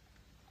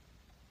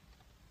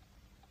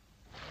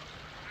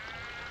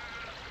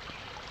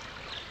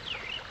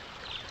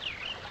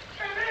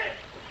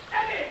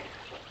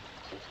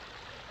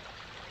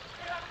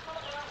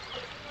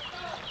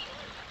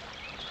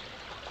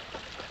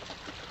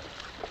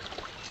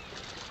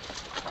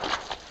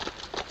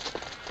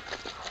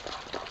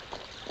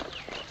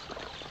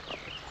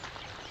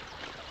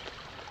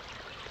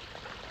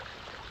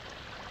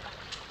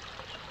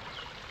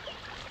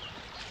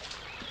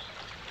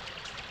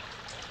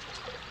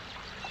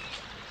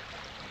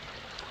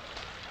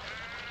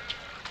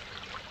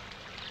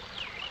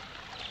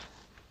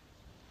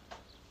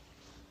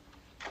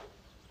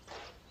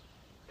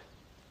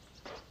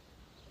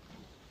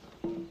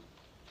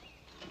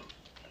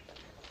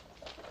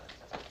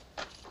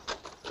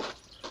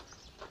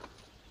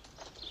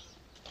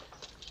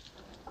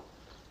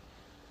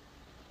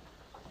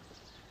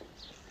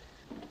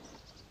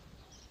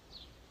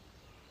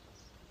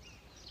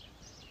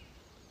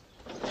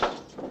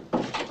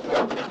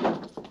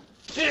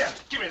 Here,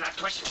 give me that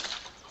question.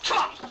 Come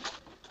on!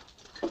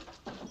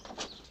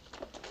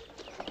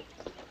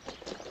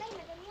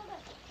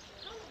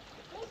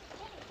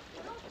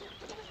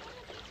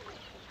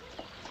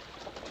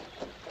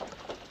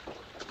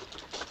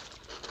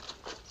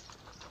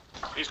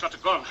 He's got a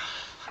gun.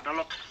 Now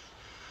look,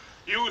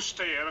 you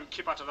stay here and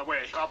keep out of the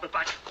way. I'll be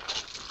back.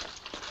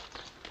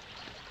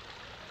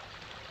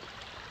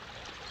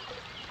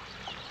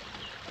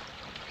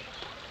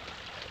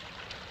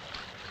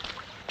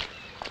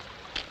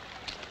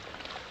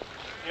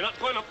 You're not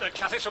going up there,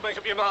 Kathy, so make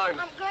up your mind.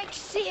 I'm going to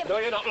see him. No,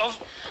 you're not,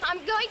 love. I'm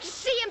going to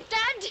see him,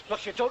 Dad.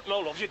 Look, you don't know,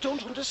 love. You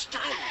don't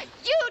understand.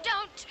 You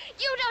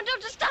don't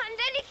understand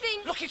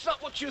anything. Look, it's not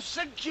what you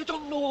think. You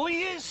don't know who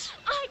he is.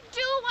 I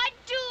do.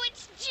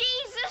 It's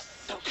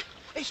Jesus. Look,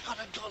 he's got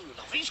a gun,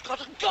 love. He's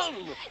got a gun.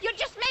 You're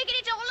just making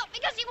it all up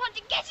because you want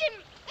to get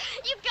him.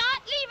 You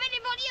can't leave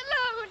anybody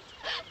alone.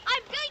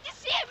 I'm going to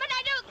see him and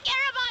I don't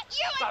care about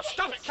you. Now,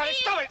 stop it, Kathy,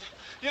 stop it.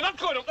 You're not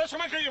going up there, so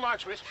make up your mind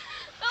to it.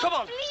 Come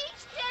on.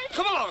 Please, Dad.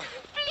 Come along.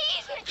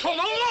 Please. Come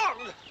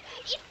along.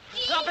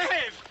 It's Now,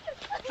 behave.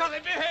 Kathy,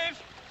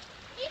 behave.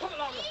 Come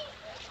along.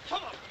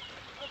 Come on.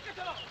 Now,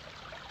 get along.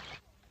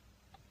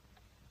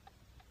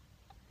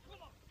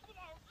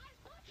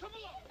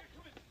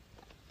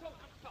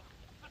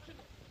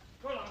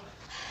 Come along.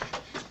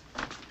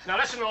 Now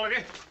listen, all of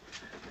you.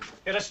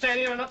 You're to stay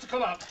here and not to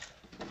come out.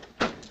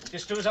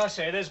 Just do as I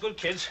say. There's good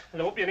kids, and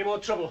there won't be any more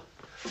trouble.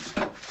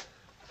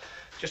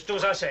 Just do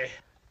as I say.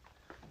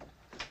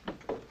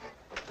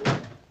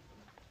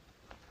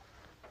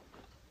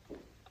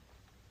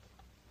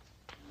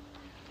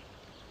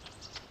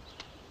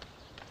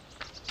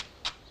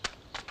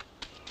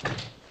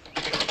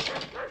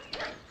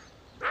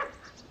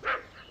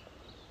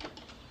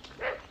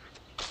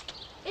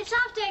 It's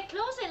half-day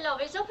closing,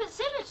 love. It's up at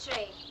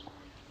cemetery.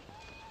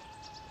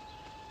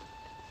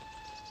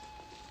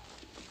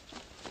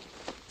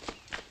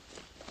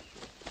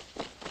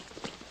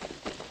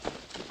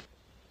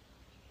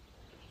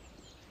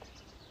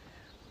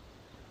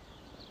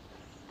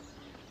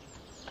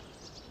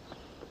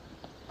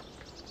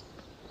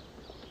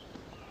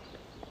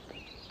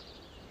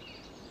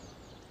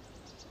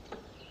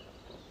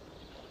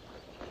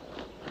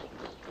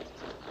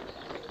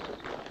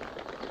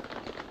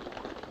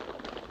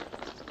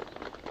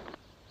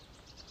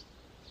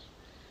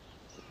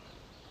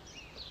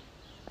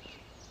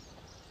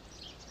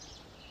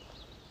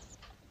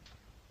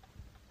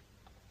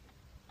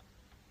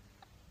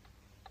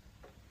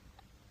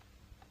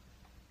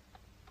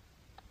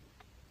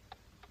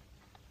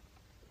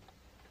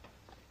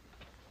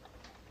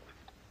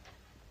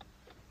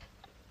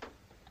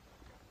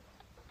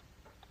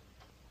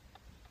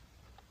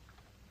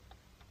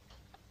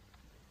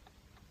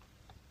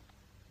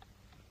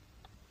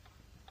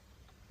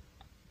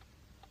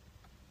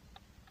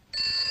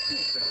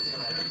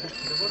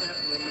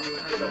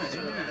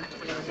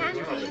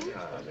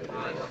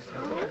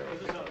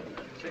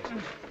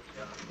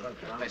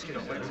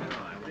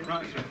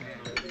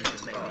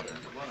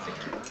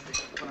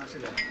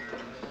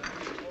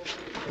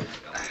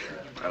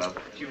 Hello.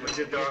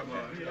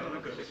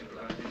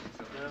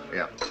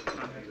 Yeah.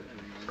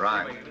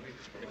 Right.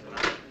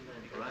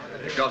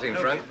 Got him,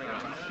 friend.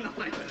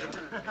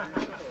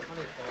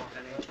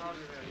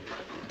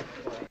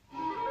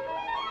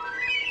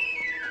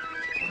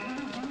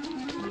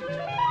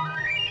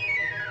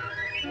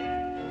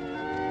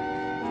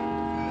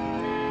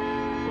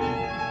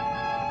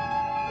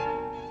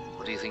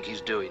 What do you think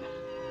he's doing?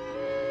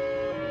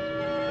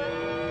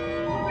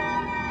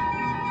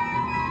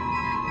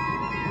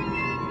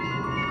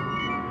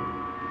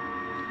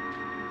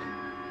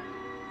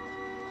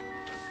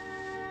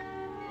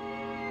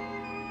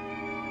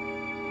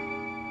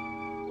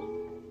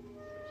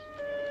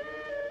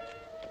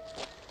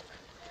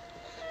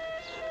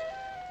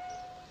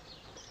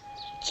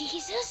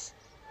 Jesus?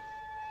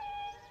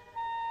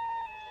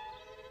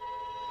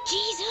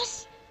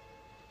 Jesus?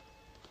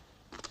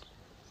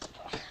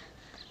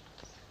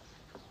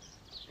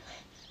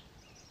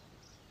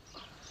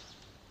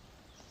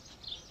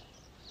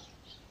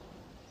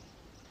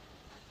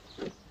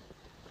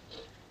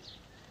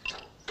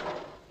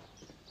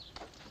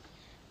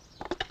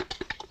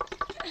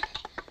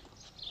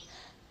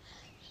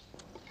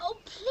 Oh,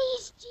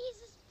 please,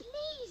 Jesus,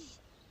 please.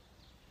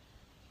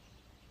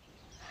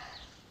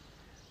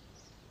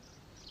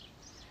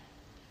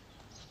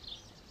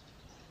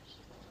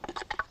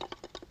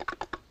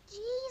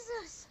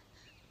 Jesus.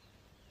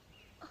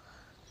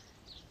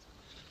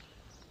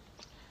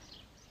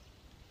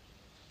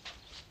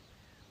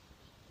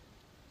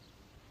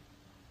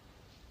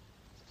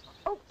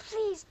 Oh,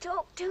 please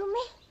talk to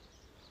me.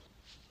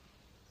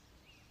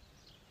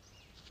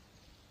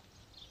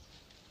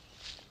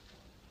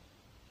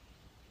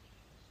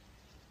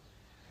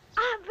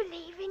 I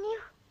believe in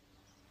you.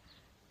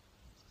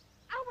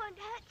 I won't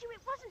hurt you.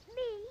 It wasn't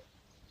me.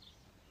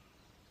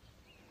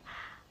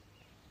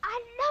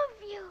 I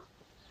love you.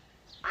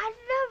 I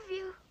love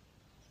you.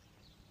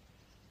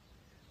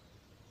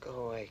 Go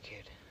away,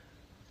 kid.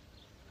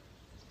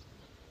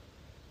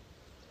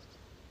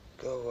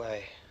 Go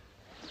away.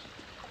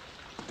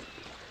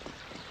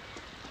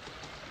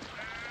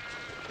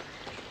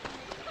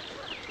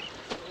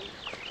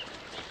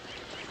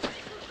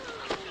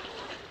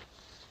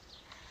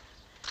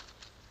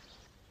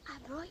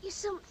 I brought you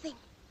something.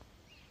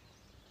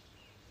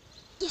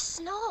 You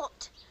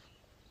snort.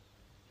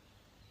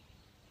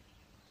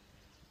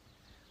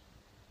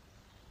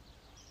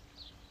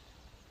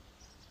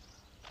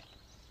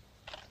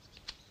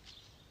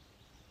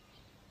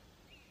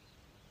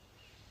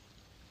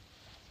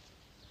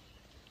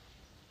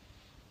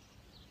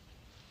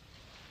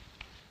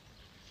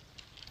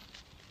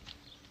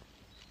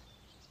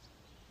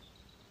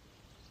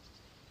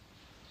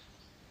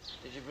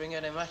 Did you bring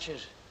any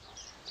matches?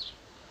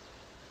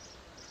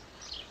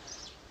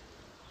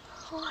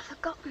 Oh, I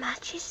forgot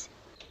matches.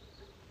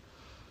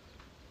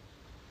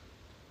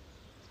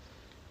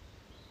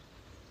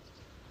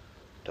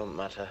 Don't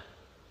matter.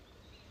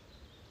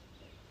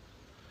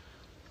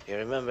 You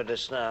remember the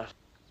snap?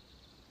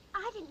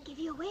 I didn't give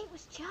you away, it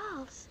was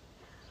Charles.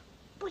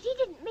 But he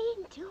didn't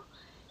mean to.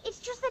 It's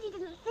just that he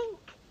didn't think.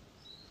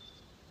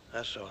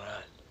 That's all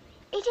right.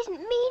 He didn't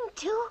mean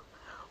to.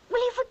 Will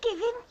you forgive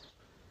him?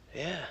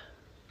 Yeah.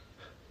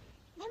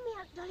 Then me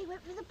Aunt Dolly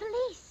went for the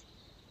police.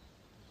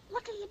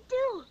 What'll you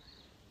do?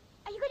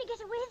 Are you going to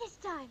get away this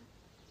time?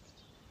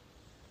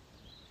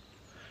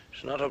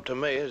 It's not up to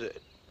me, is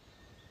it?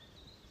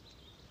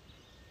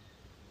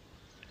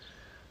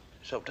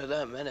 It's up to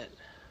them, innit?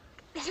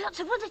 There's lots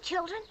of other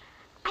children.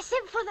 I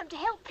sent for them to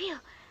help you.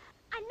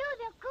 I know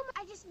they'll come.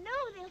 I just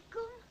know they'll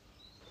come.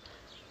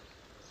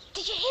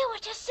 Did you hear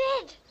what I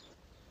said?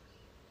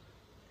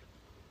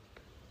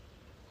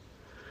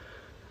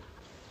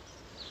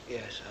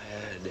 Yes, I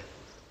heard.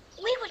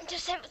 We wouldn't have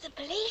sent for the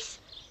police.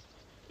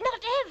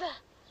 Not ever.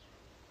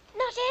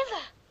 Not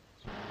ever.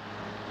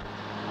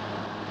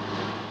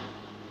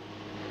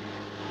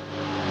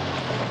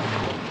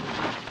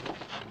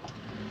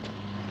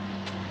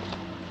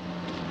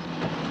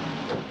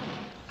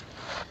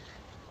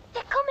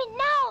 They're coming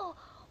now.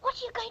 What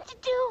are you going to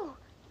do?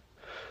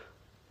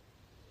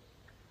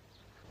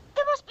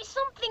 There must be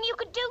something you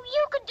could do.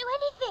 You could do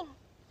anything.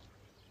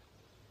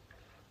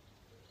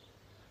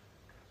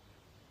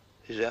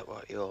 Is that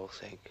what you all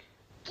think?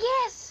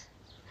 Yes.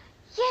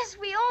 Yes,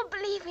 we all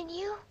believe in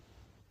you.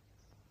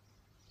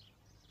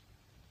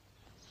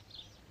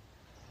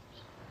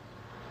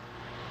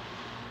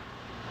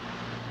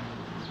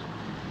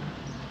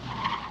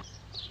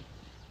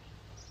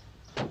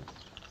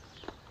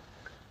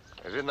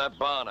 He's in that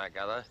barn, I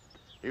gather.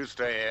 You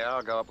stay here.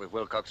 I'll go up with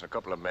Wilcox and a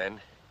couple of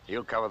men.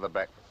 You'll cover the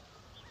back.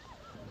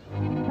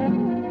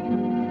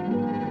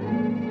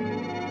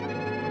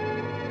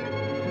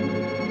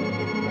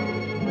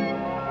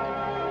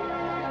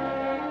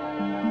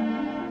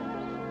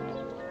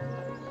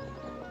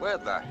 Where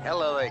the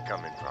hell are they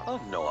coming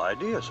from? I've no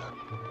idea, sir.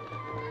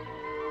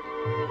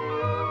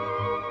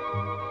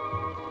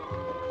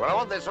 Well, I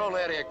want this whole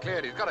area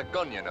cleared. He's got a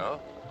gun, you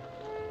know.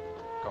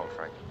 Go on,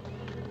 Frank.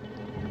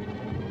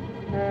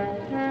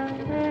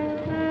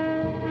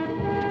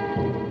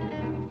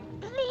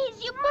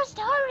 Please, you must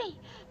hurry.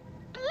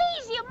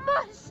 Please, you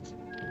must.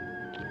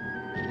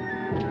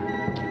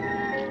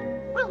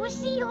 Will we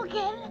see you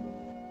again?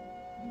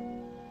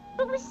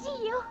 Will we see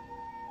you?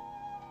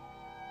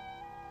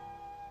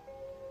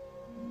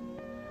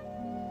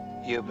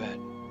 You bet.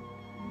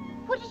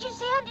 What did you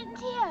say? I didn't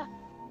hear.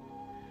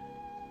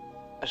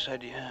 I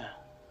said, yeah.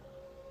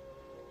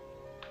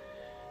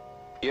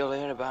 You'll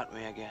hear about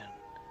me again.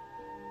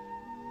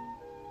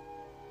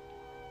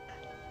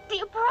 Do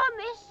you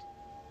promise?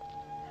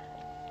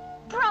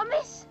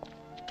 Promise?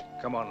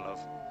 Come on,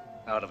 love.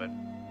 Out of it.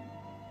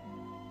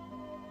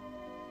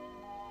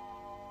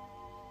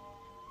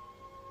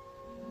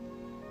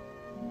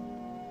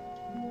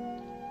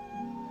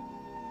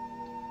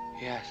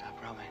 Yes, I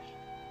promise.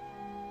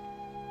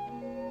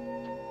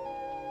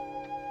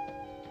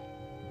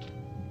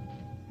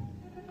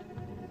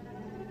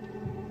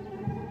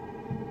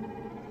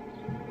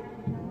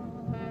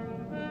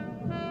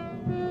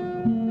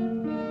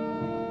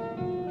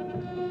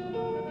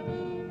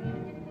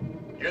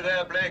 You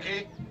there,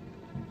 Blakey?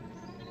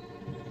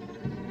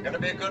 Gonna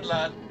be a good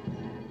lad.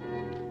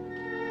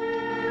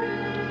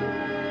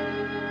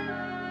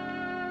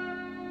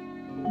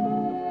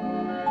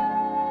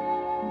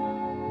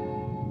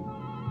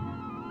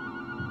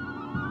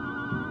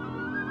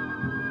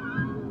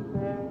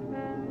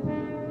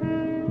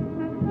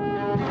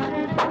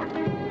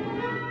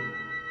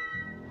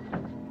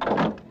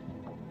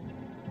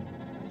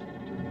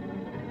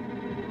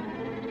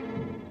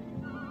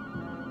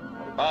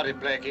 Howdy,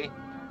 Blakey.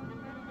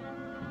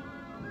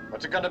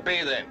 What's it gonna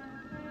be then?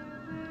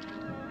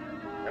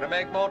 Gonna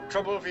make more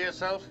trouble for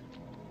yourself?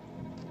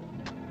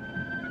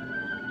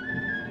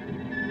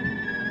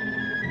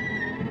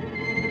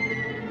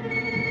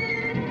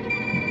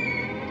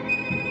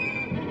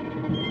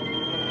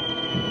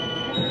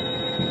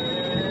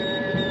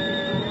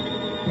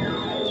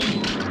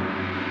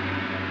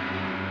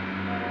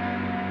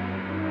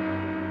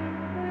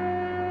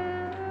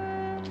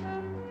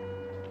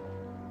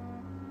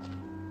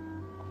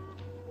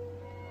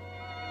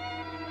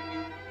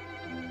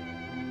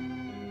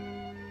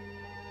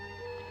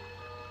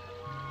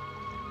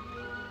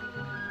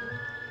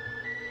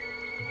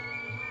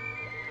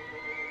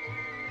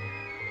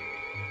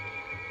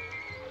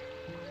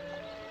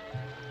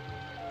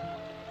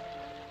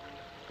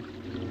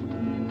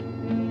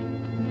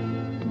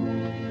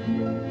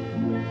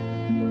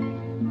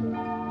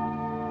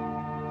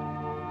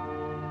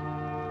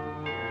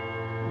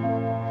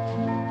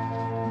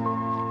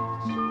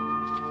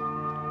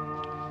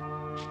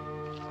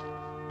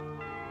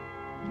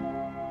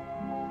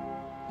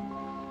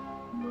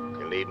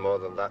 You need more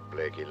than that,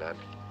 Blakey, lad.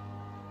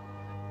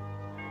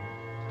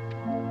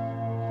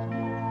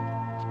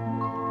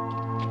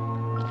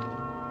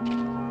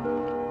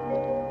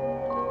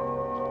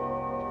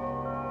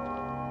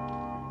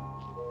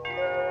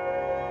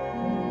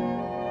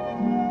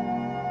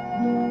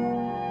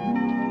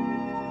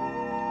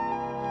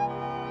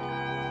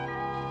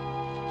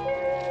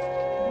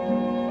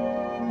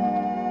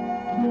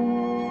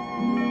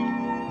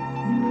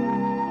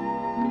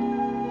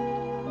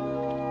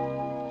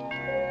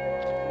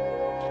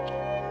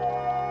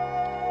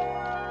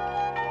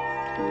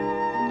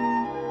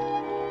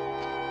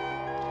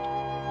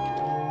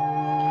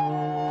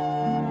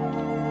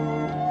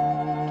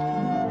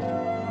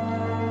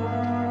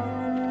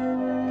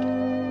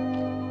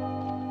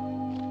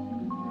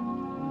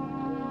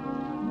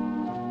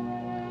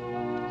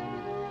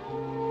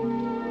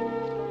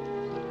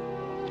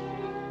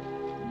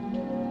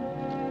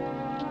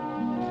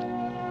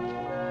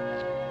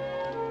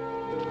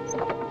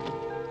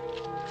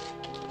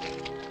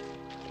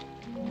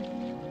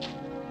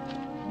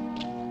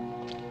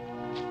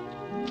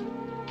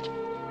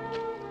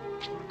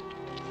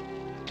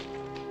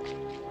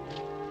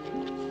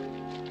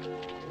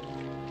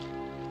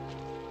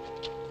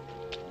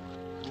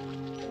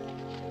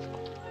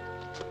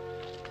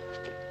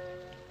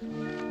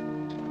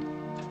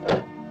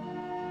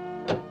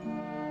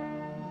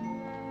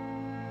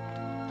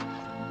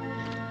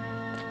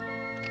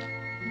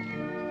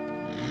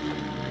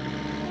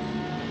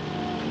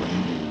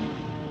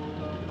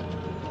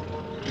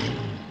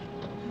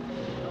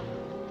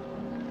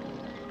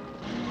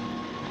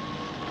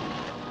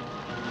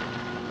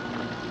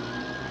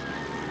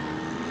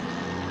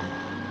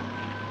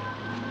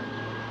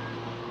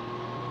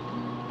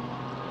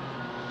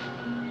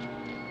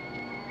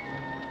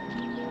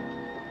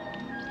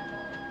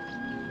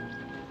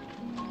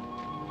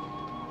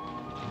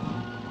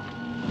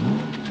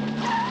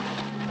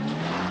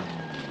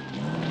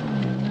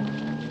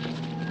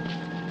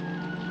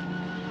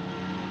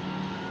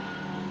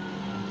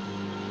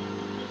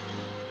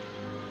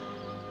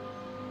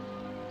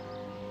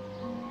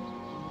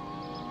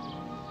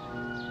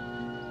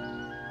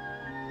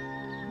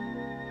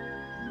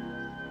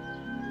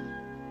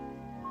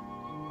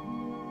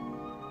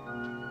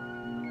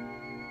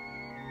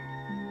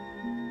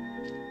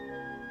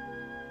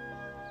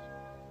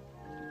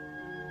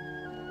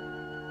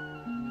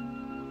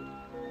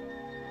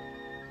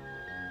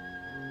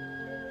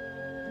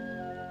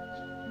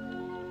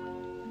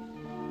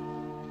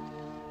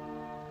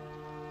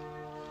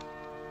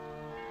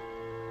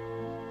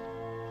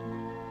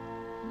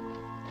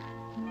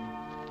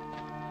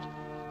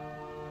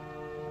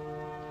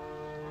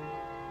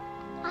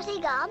 Has he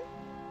gone?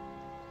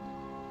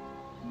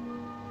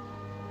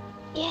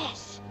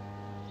 Yes.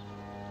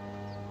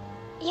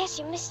 Yes,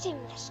 you missed him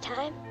this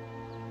time.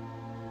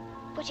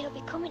 But he'll be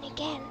coming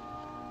again.